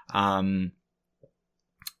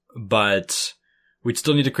 But we'd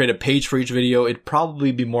still need to create a page for each video. It'd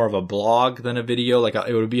probably be more of a blog than a video. Like,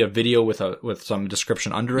 it would be a video with some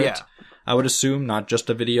description under it. Yeah. I would assume, not just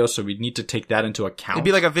a video. So we'd need to take that into account. It'd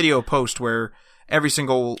be like a video post where every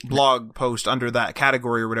single blog post under that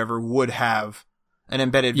category or whatever would have an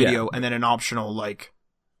embedded video and then an optional, like.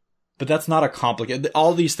 But that's not a complicated.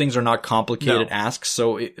 All these things are not complicated asks.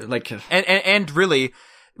 So and really,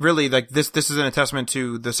 like this is an attestament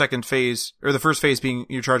to the second phase, or the first phase being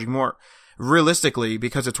you're charging more. Realistically,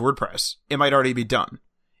 because it's WordPress, it might already be done.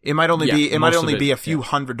 It might only be a few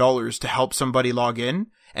 $100s to help somebody log in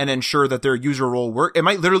and ensure that their user role work. It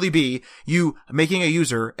might literally be you making a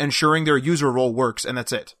user, ensuring their user role works, and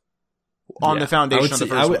that's it. On the foundation of the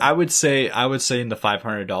first one. I would say in the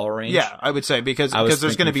 $500 range. Yeah, I would say because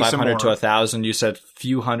there's going to be some more. 500 to 1,000. You said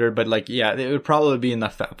few hundred, but it would probably be in the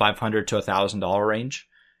 $500 to $1,000 range.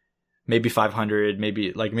 Maybe 500,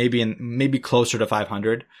 maybe closer to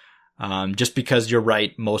 500. Just because you're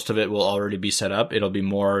right, most of it will already be set up. It'll be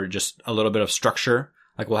more just a little bit of structure.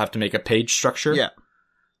 Like, we'll have to make a page structure. Yeah.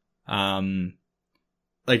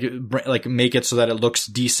 Like make it so that it looks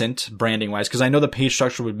decent branding wise. Cause I know the page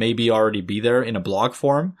structure would maybe already be there in a blog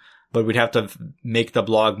form, but we'd have to make the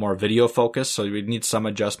blog more video focused. So we'd need some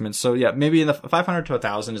adjustments. So yeah, maybe in the 500 to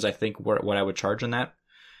 1,000 is, I think, what I would charge on that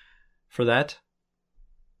for that.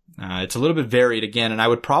 It's a little bit varied again, and I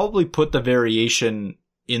would probably put the variation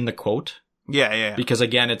in the quote. Yeah. Because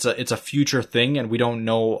again, it's a future thing, and we don't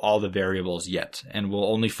know all the variables yet, and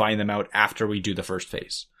we'll only find them out after we do the first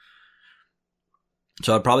phase.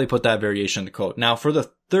 So I'd probably put that variation in the quote. Now for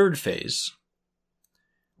the third phase,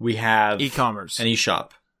 we have e-commerce, an eShop,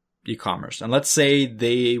 e-commerce, and let's say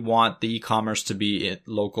they want the e-commerce to be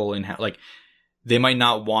local in like. They might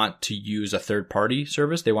not want to use a third-party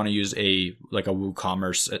service. They want to use a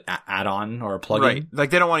WooCommerce add-on or a plugin. Right. Like,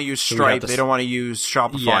 they don't want to use Stripe. They don't want to use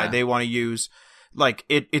Shopify. Yeah. They want to use, like,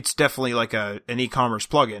 it's definitely like an e-commerce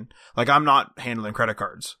plugin. Like, I'm not handling credit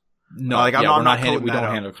cards. No, we don't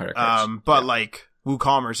handle credit cards. But like,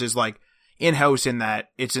 WooCommerce is like in-house in that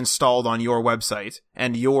it's installed on your website,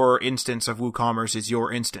 and your instance of WooCommerce is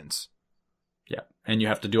your instance. Yeah. And you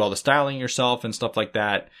have to do all the styling yourself and stuff like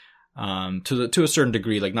that. To a certain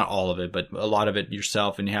degree, like not all of it, but a lot of it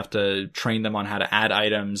yourself, and you have to train them on how to add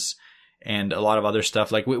items and a lot of other stuff.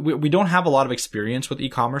 Like we don't have a lot of experience with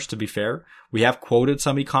e-commerce, to be fair. We have quoted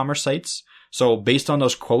some e-commerce sites. So based on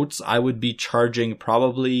those quotes, I would be charging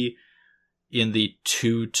probably in the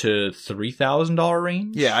 $2,000 to $3,000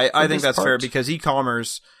 range. Yeah, I think that's fair, because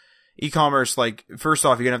e-commerce, like, first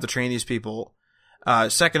off, you're gonna have to train these people.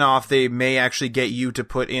 Second off, they may actually get you to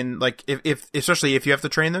put in, like, if especially if you have to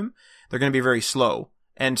train them, they're going to be very slow.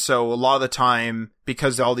 And so a lot of the time,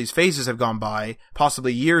 because all these phases have gone by,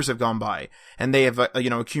 possibly years have gone by, and they have,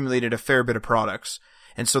 accumulated a fair bit of products.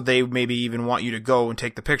 And so they maybe even want you to go and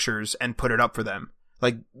take the pictures and put it up for them.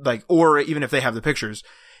 Or even if they have the pictures,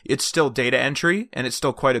 it's still data entry, and it's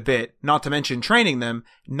still quite a bit, not to mention training them,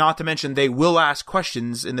 not to mention they will ask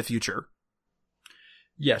questions in the future.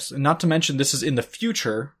 Yes, and not to mention this is in the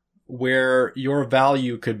future where your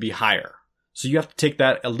value could be higher. So you have to take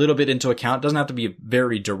that a little bit into account. It doesn't have to be a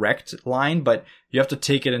very direct line, but you have to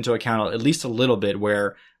take it into account at least a little bit,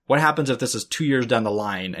 where what happens if this is 2 years down the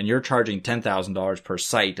line and you're charging $10,000 per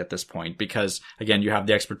site at this point? Because again, you have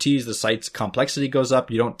the expertise, the site's complexity goes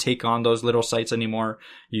up. You don't take on those little sites anymore.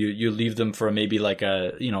 You leave them for maybe like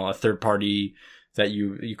a third party that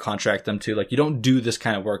you contract them to. Like, you don't do this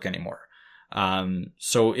kind of work anymore.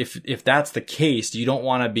 So if that's the case, you don't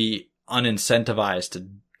want to be unincentivized to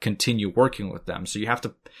continue working with them. So you have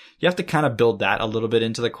to kind of build that a little bit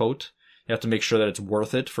into the quote. You have to make sure that it's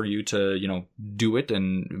worth it for you to, do it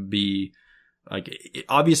and be like,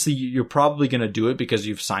 obviously you're probably going to do it because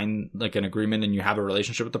you've signed like an agreement and you have a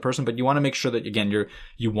relationship with the person, but you want to make sure that, again,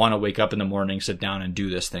 you want to wake up in the morning, sit down and do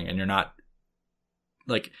this thing, and you're not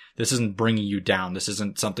like, this isn't bringing you down. This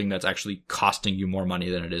isn't something that's actually costing you more money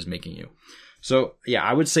than it is making you. So yeah,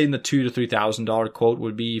 I would say in the $2,000 to $3,000 quote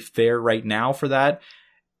would be fair right now for that.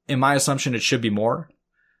 In my assumption, it should be more.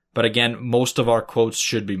 But again, most of our quotes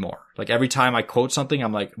should be more. Like, every time I quote something,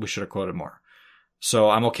 I'm like, we should have quoted more. So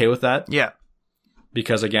I'm okay with that. Yeah.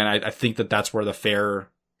 Because again, I think that's where the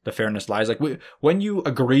fairness lies. Like, when you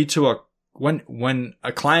agree to when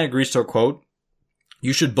a client agrees to a quote,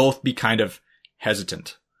 you should both be kind of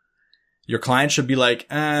hesitant. Your client should be like,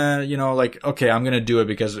 okay, I'm going to do it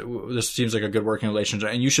because this seems like a good working relationship.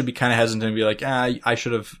 And you should be kind of hesitant and be like, I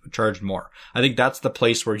should have charged more. I think that's the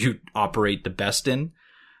place where you operate the best in.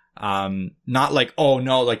 Not like, oh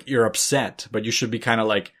no, like you're upset, but you should be kind of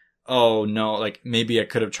like, oh no, like maybe I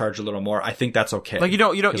could have charged a little more. I think that's okay. Like, you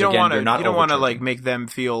don't want to like make them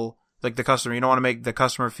feel like the customer. You don't want to make the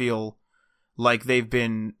customer feel like they've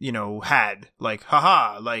been, had, like,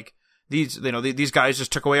 haha, like, these guys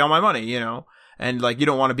just took away all my money, and like, you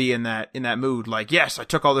don't want to be in that mood. Like, yes, I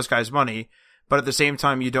took all this guy's money, but at the same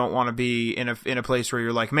time, you don't want to be in a place where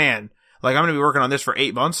you're like, man, like, I'm going to be working on this for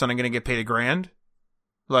 8 months and I'm going to get paid $1,000.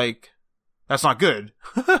 Like, that's not good.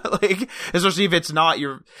 Like, especially if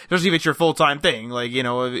it's your full-time thing. Like,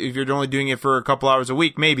 if you're only doing it for a couple hours a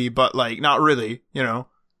week, maybe, but like, not really,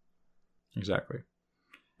 Exactly.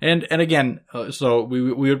 And again, so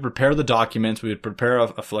we would prepare the documents. We would prepare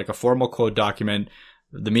a formal quote document.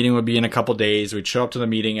 The meeting would be in a couple days. We'd show up to the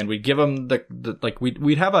meeting and we'd give them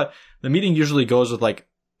the meeting usually goes with like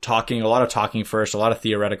a lot of talking first, a lot of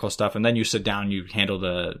theoretical stuff. And then you sit down, you handle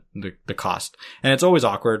the cost. And it's always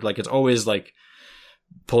awkward. Like, it's always like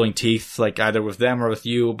pulling teeth, like either with them or with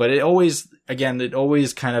you. But it always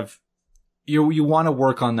kind of, you want to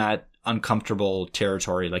work on that uncomfortable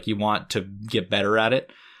territory. Like, you want to get better at it.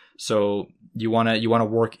 So you want to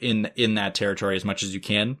work in that territory as much as you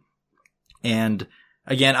can. And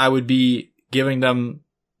again, I would be giving them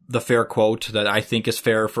the fair quote that I think is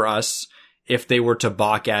fair for us. if they were to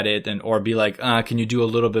balk at it or be like, can you do a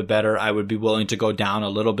little bit better? I would be willing to go down a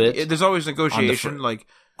little bit. There's always negotiation,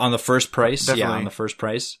 on the first price. Definitely. Yeah, on the first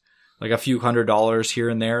price. Like a few $100 here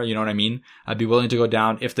and there, you know what I mean? I'd be willing to go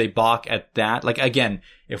down if they balk at that. Like, again,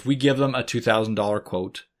 if we give them a $2,000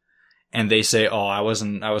 quote and they say, I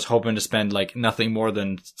was hoping to spend like nothing more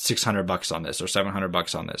than $600 on this or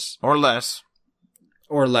 $700 on this. Or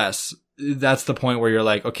less. That's the point where you're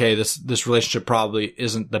like, okay, this relationship probably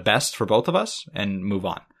isn't the best for both of us, and move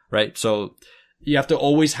on, right? So you have to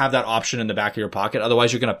always have that option in the back of your pocket.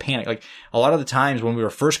 Otherwise, you're going to panic. Like a lot of the times when we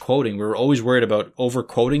were first quoting, we were always worried about over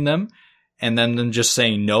quoting them and then them just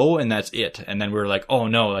saying no, and that's it. And then we were like, oh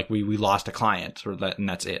no, like we lost a client, and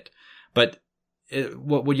that's it. But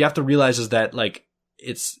what you have to realize is that like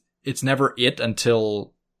it's never it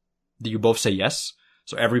until you both say yes.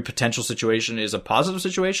 So every potential situation is a positive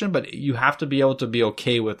situation, but you have to be able to be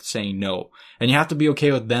okay with saying no. And you have to be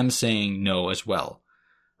okay with them saying no as well,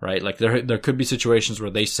 right? Like there could be situations where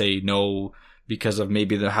they say no because of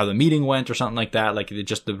maybe how the meeting went or something like that. Like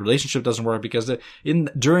the relationship doesn't work because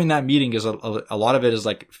during that meeting is a lot of it is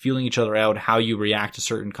like feeling each other out, how you react to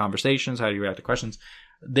certain conversations, how you react to questions.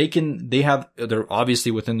 They're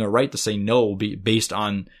obviously within their right to say no based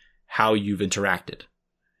on how you've interacted.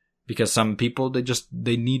 Because some people,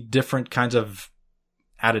 they need different kinds of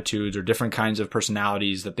attitudes or different kinds of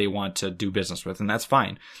personalities that they want to do business with. And that's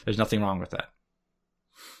fine. There's nothing wrong with that.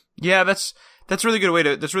 Yeah, that's a really good way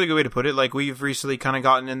to put it. Like we've recently kind of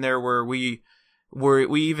gotten in there where we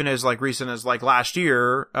even as like recent as like last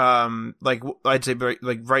year, like I'd say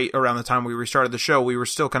like right around the time we restarted the show, we were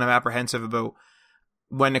still kind of apprehensive about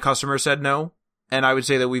when the customer said no. And I would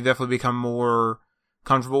say that we've definitely become more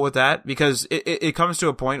comfortable with that, because it comes to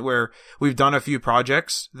a point where we've done a few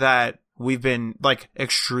projects that we've been like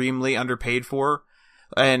extremely underpaid for.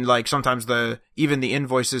 And like sometimes even the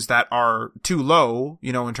invoices that are too low,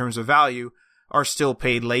 you know, in terms of value are still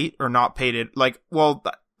paid late or not paid it. Like, well,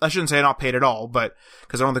 I shouldn't say not paid at all, but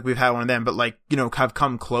because I don't think we've had one of them, but like, you know, have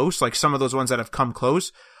come close. Like some of those ones that have come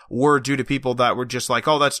close were due to people that were just like,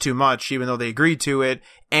 oh, that's too much, even though they agreed to it.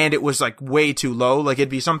 And it was like way too low. Like it'd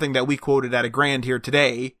be something that we quoted at $1,000 here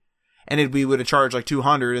today, and we would have charged like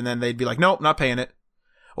 200, and then they'd be like, nope, not paying it.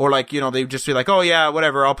 Or like, you know, they'd just be like, oh yeah,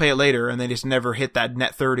 whatever, I'll pay it later. And they just never hit that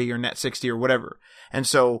net 30 or net 60 or whatever. And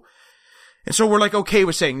so we're like okay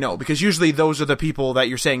with saying no, because usually those are the people that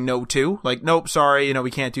you're saying no to. Like, nope, sorry, you know, we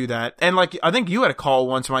can't do that. And like, I think you had a call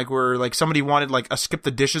once, Mike, where like somebody wanted like a skip the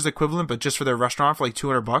dishes equivalent, but just for their restaurant for like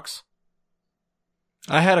 $200.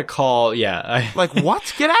 I had a call, yeah. Like,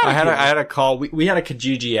 what? Get out of here. I had a call. We had a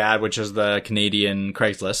Kijiji ad, which is the Canadian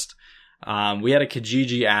Craigslist. We had a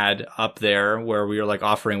Kijiji ad up there where we were like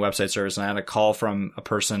offering website service, and I had a call from a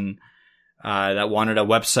person that wanted a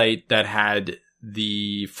website that had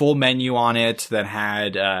the full menu on it, that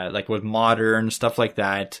had like was modern, stuff like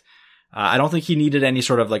that. I don't think he needed any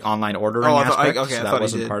sort of like online ordering aspect, so that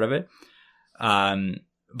wasn't part of it.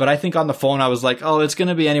 But I think on the phone I was like, oh, it's going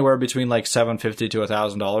to be anywhere between like $750 to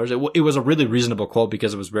 $1,000. It was a really reasonable quote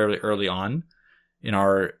because it was very early on in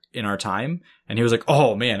our time. And he was like,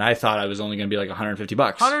 oh man, I thought I was only going to be like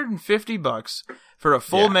 $150. $150 for a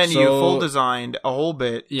full menu, full designed, a whole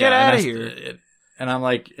bit. Yeah, get out of here. And I'm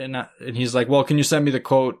like, and he's like, well, can you send me the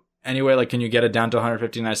quote anyway? Like, can you get it down to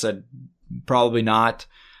 150? And I said, probably not.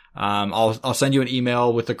 I'll send you an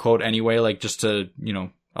email with the quote anyway, like just to, you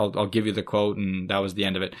know, I'll give you the quote, and that was the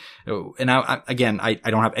end of it. And I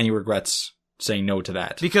don't have any regrets saying no to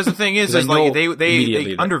that. Because the thing is like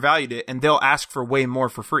they undervalued it, and they'll ask for way more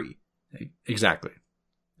for free. Exactly.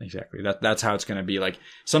 That's how it's going to be. Like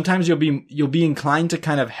sometimes you'll be inclined to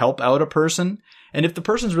kind of help out a person. And if the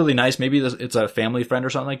person's really nice, maybe it's a family friend or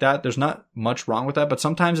something like that. There's not much wrong with that, but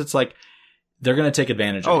sometimes it's like they're going to take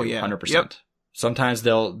advantage of you 100%. Yep. Sometimes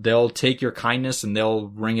they'll take your kindness and they'll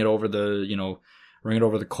ring it over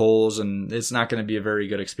the coals, and it's not going to be a very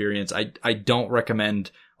good experience. I don't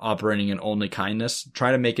recommend operating in only kindness.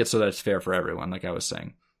 Try to make it so that it's fair for everyone, like I was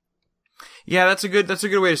saying. Yeah, that's a good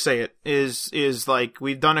way to say it. Is like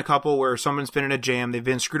we've done a couple where someone's been in a jam, they've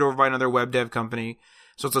been screwed over by another web dev company,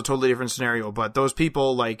 so it's a totally different scenario. But those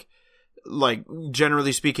people, like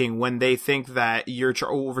generally speaking, when they think that you're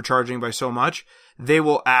overcharging by so much, they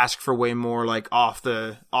will ask for way more, like off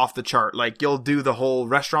the chart. Like you'll do the whole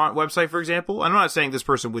restaurant website, for example. I'm not saying this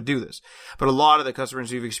person would do this, but a lot of the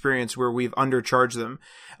customers we've experienced where we've undercharged them,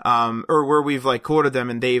 or where we've like quoted them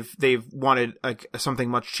and they've wanted like something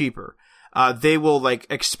much cheaper. They will like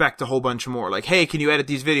expect a whole bunch more. Like, hey, can you edit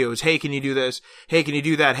these videos? Hey, can you do this? Hey, can you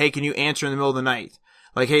do that? Hey, can you answer in the middle of the night?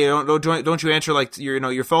 Like, hey, don't you answer like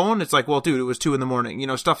your phone? It's like, well, dude, it was 2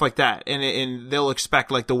 a.m, stuff like that. And they'll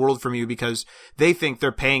expect like the world from you because they think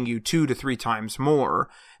they're paying you 2 to 3 times more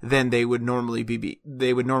than they would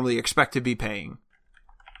normally expect to be paying.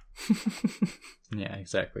 Yeah,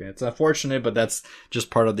 exactly. It's unfortunate, but that's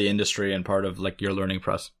just part of the industry and part of like your learning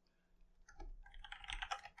process.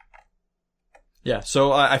 Yeah,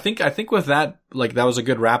 so I think with that, like that was a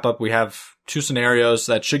good wrap up. We have 2 scenarios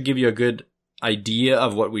that should give you a good idea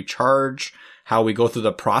of what we charge, how we go through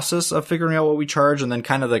the process of figuring out what we charge, and then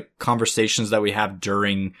kind of the conversations that we have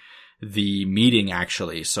during the meeting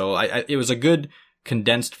actually. So it was a good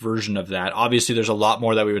condensed version of that. Obviously there's a lot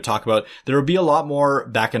more that we would talk about. There would be a lot more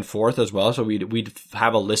back and forth as well. So we'd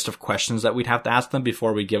have a list of questions that we'd have to ask them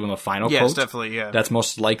before we give them a final quote. Yes, definitely, yeah. That's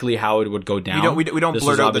most likely how it would go down. We don't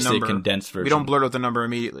blurt out the number. A condensed version. We don't blurt out the number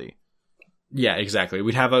immediately. Yeah, exactly.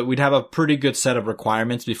 We'd have a pretty good set of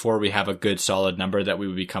requirements before we have a good solid number that we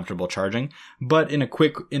would be comfortable charging. But in a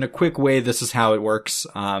quick way, this is how it works.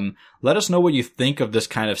 Let us know what you think of this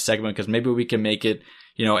kind of segment, because maybe we can make it,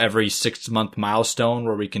 every 6-month milestone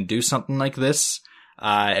where we can do something like this,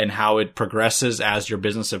 and how it progresses as your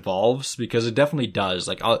business evolves, because it definitely does.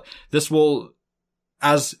 Like, this will,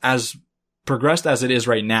 as progressed as it is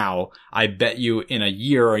right now, I bet you in a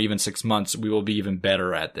year or even 6 months, we will be even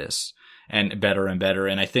better at this. And better and better.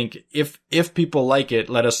 And I think if people like it,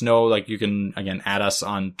 let us know. Like, you can, again, add us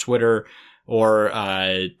on Twitter or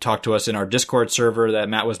talk to us in our Discord server that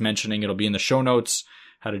Matt was mentioning. It'll be in the show notes,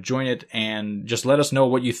 how to join it. And just let us know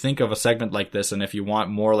what you think of a segment like this. And if you want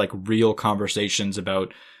more like real conversations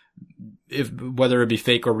about whether it be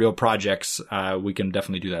fake or real projects, we can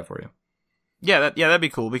definitely do that for you. Yeah, that'd be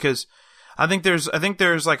cool, because I think there's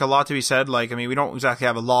like a lot to be said. Like, I mean, we don't exactly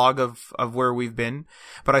have a log of where we've been,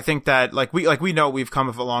 but I think that we know we've come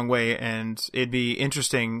a long way, and it'd be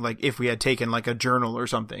interesting, like, if we had taken like a journal or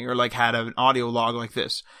something, or like had an audio log like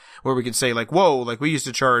this, where we could say like, whoa, like we used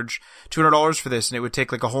to charge $200 for this and it would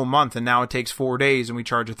take like a whole month, and now it takes 4 days and we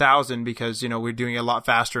charge $1,000 because, we're doing it a lot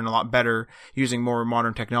faster and a lot better using more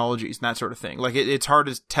modern technologies and that sort of thing. Like, it's hard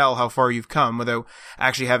to tell how far you've come without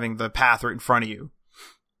actually having the path right in front of you.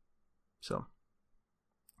 So,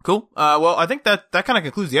 cool. Well, I think that kind of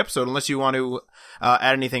concludes the episode, unless you want to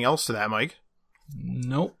add anything else to that, Mike.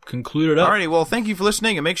 Nope. Concluded up. Alrighty, well, thank you for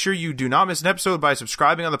listening, and make sure you do not miss an episode by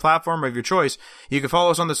subscribing on the platform of your choice. You can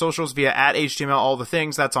follow us on the socials via @HTML All The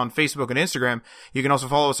Things. That's on Facebook and Instagram. You can also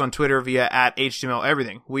follow us on Twitter via @HTML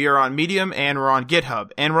Everything. We are on Medium, and we're on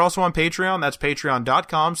GitHub. And we're also on Patreon. That's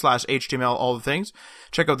patreon.com/HTML All The Things.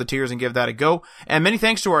 Check out the tiers and give that a go. And many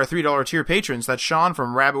thanks to our $3 tier patrons. That's Sean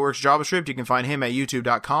from RabbitWorks JavaScript. You can find him at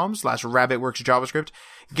youtube.com/RabbitWorksJavaScript.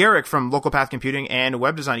 Garrick from Local Path Computing and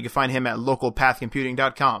Web Design. You can find him at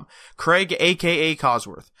localpathcomputing.com. Craig, aka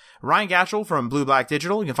Cosworth. Ryan Gatchell from Blue Black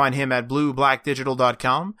Digital. You can find him at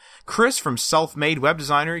blueblackdigital.com. Chris from Self-Made Web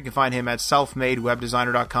Designer. You can find him at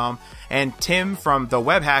selfmadewebdesigner.com. And Tim from The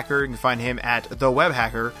Web Hacker. You can find him at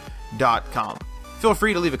thewebhacker.com. Feel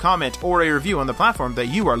free to leave a comment or a review on the platform that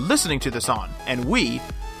you are listening to this on. And we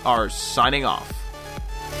are signing off.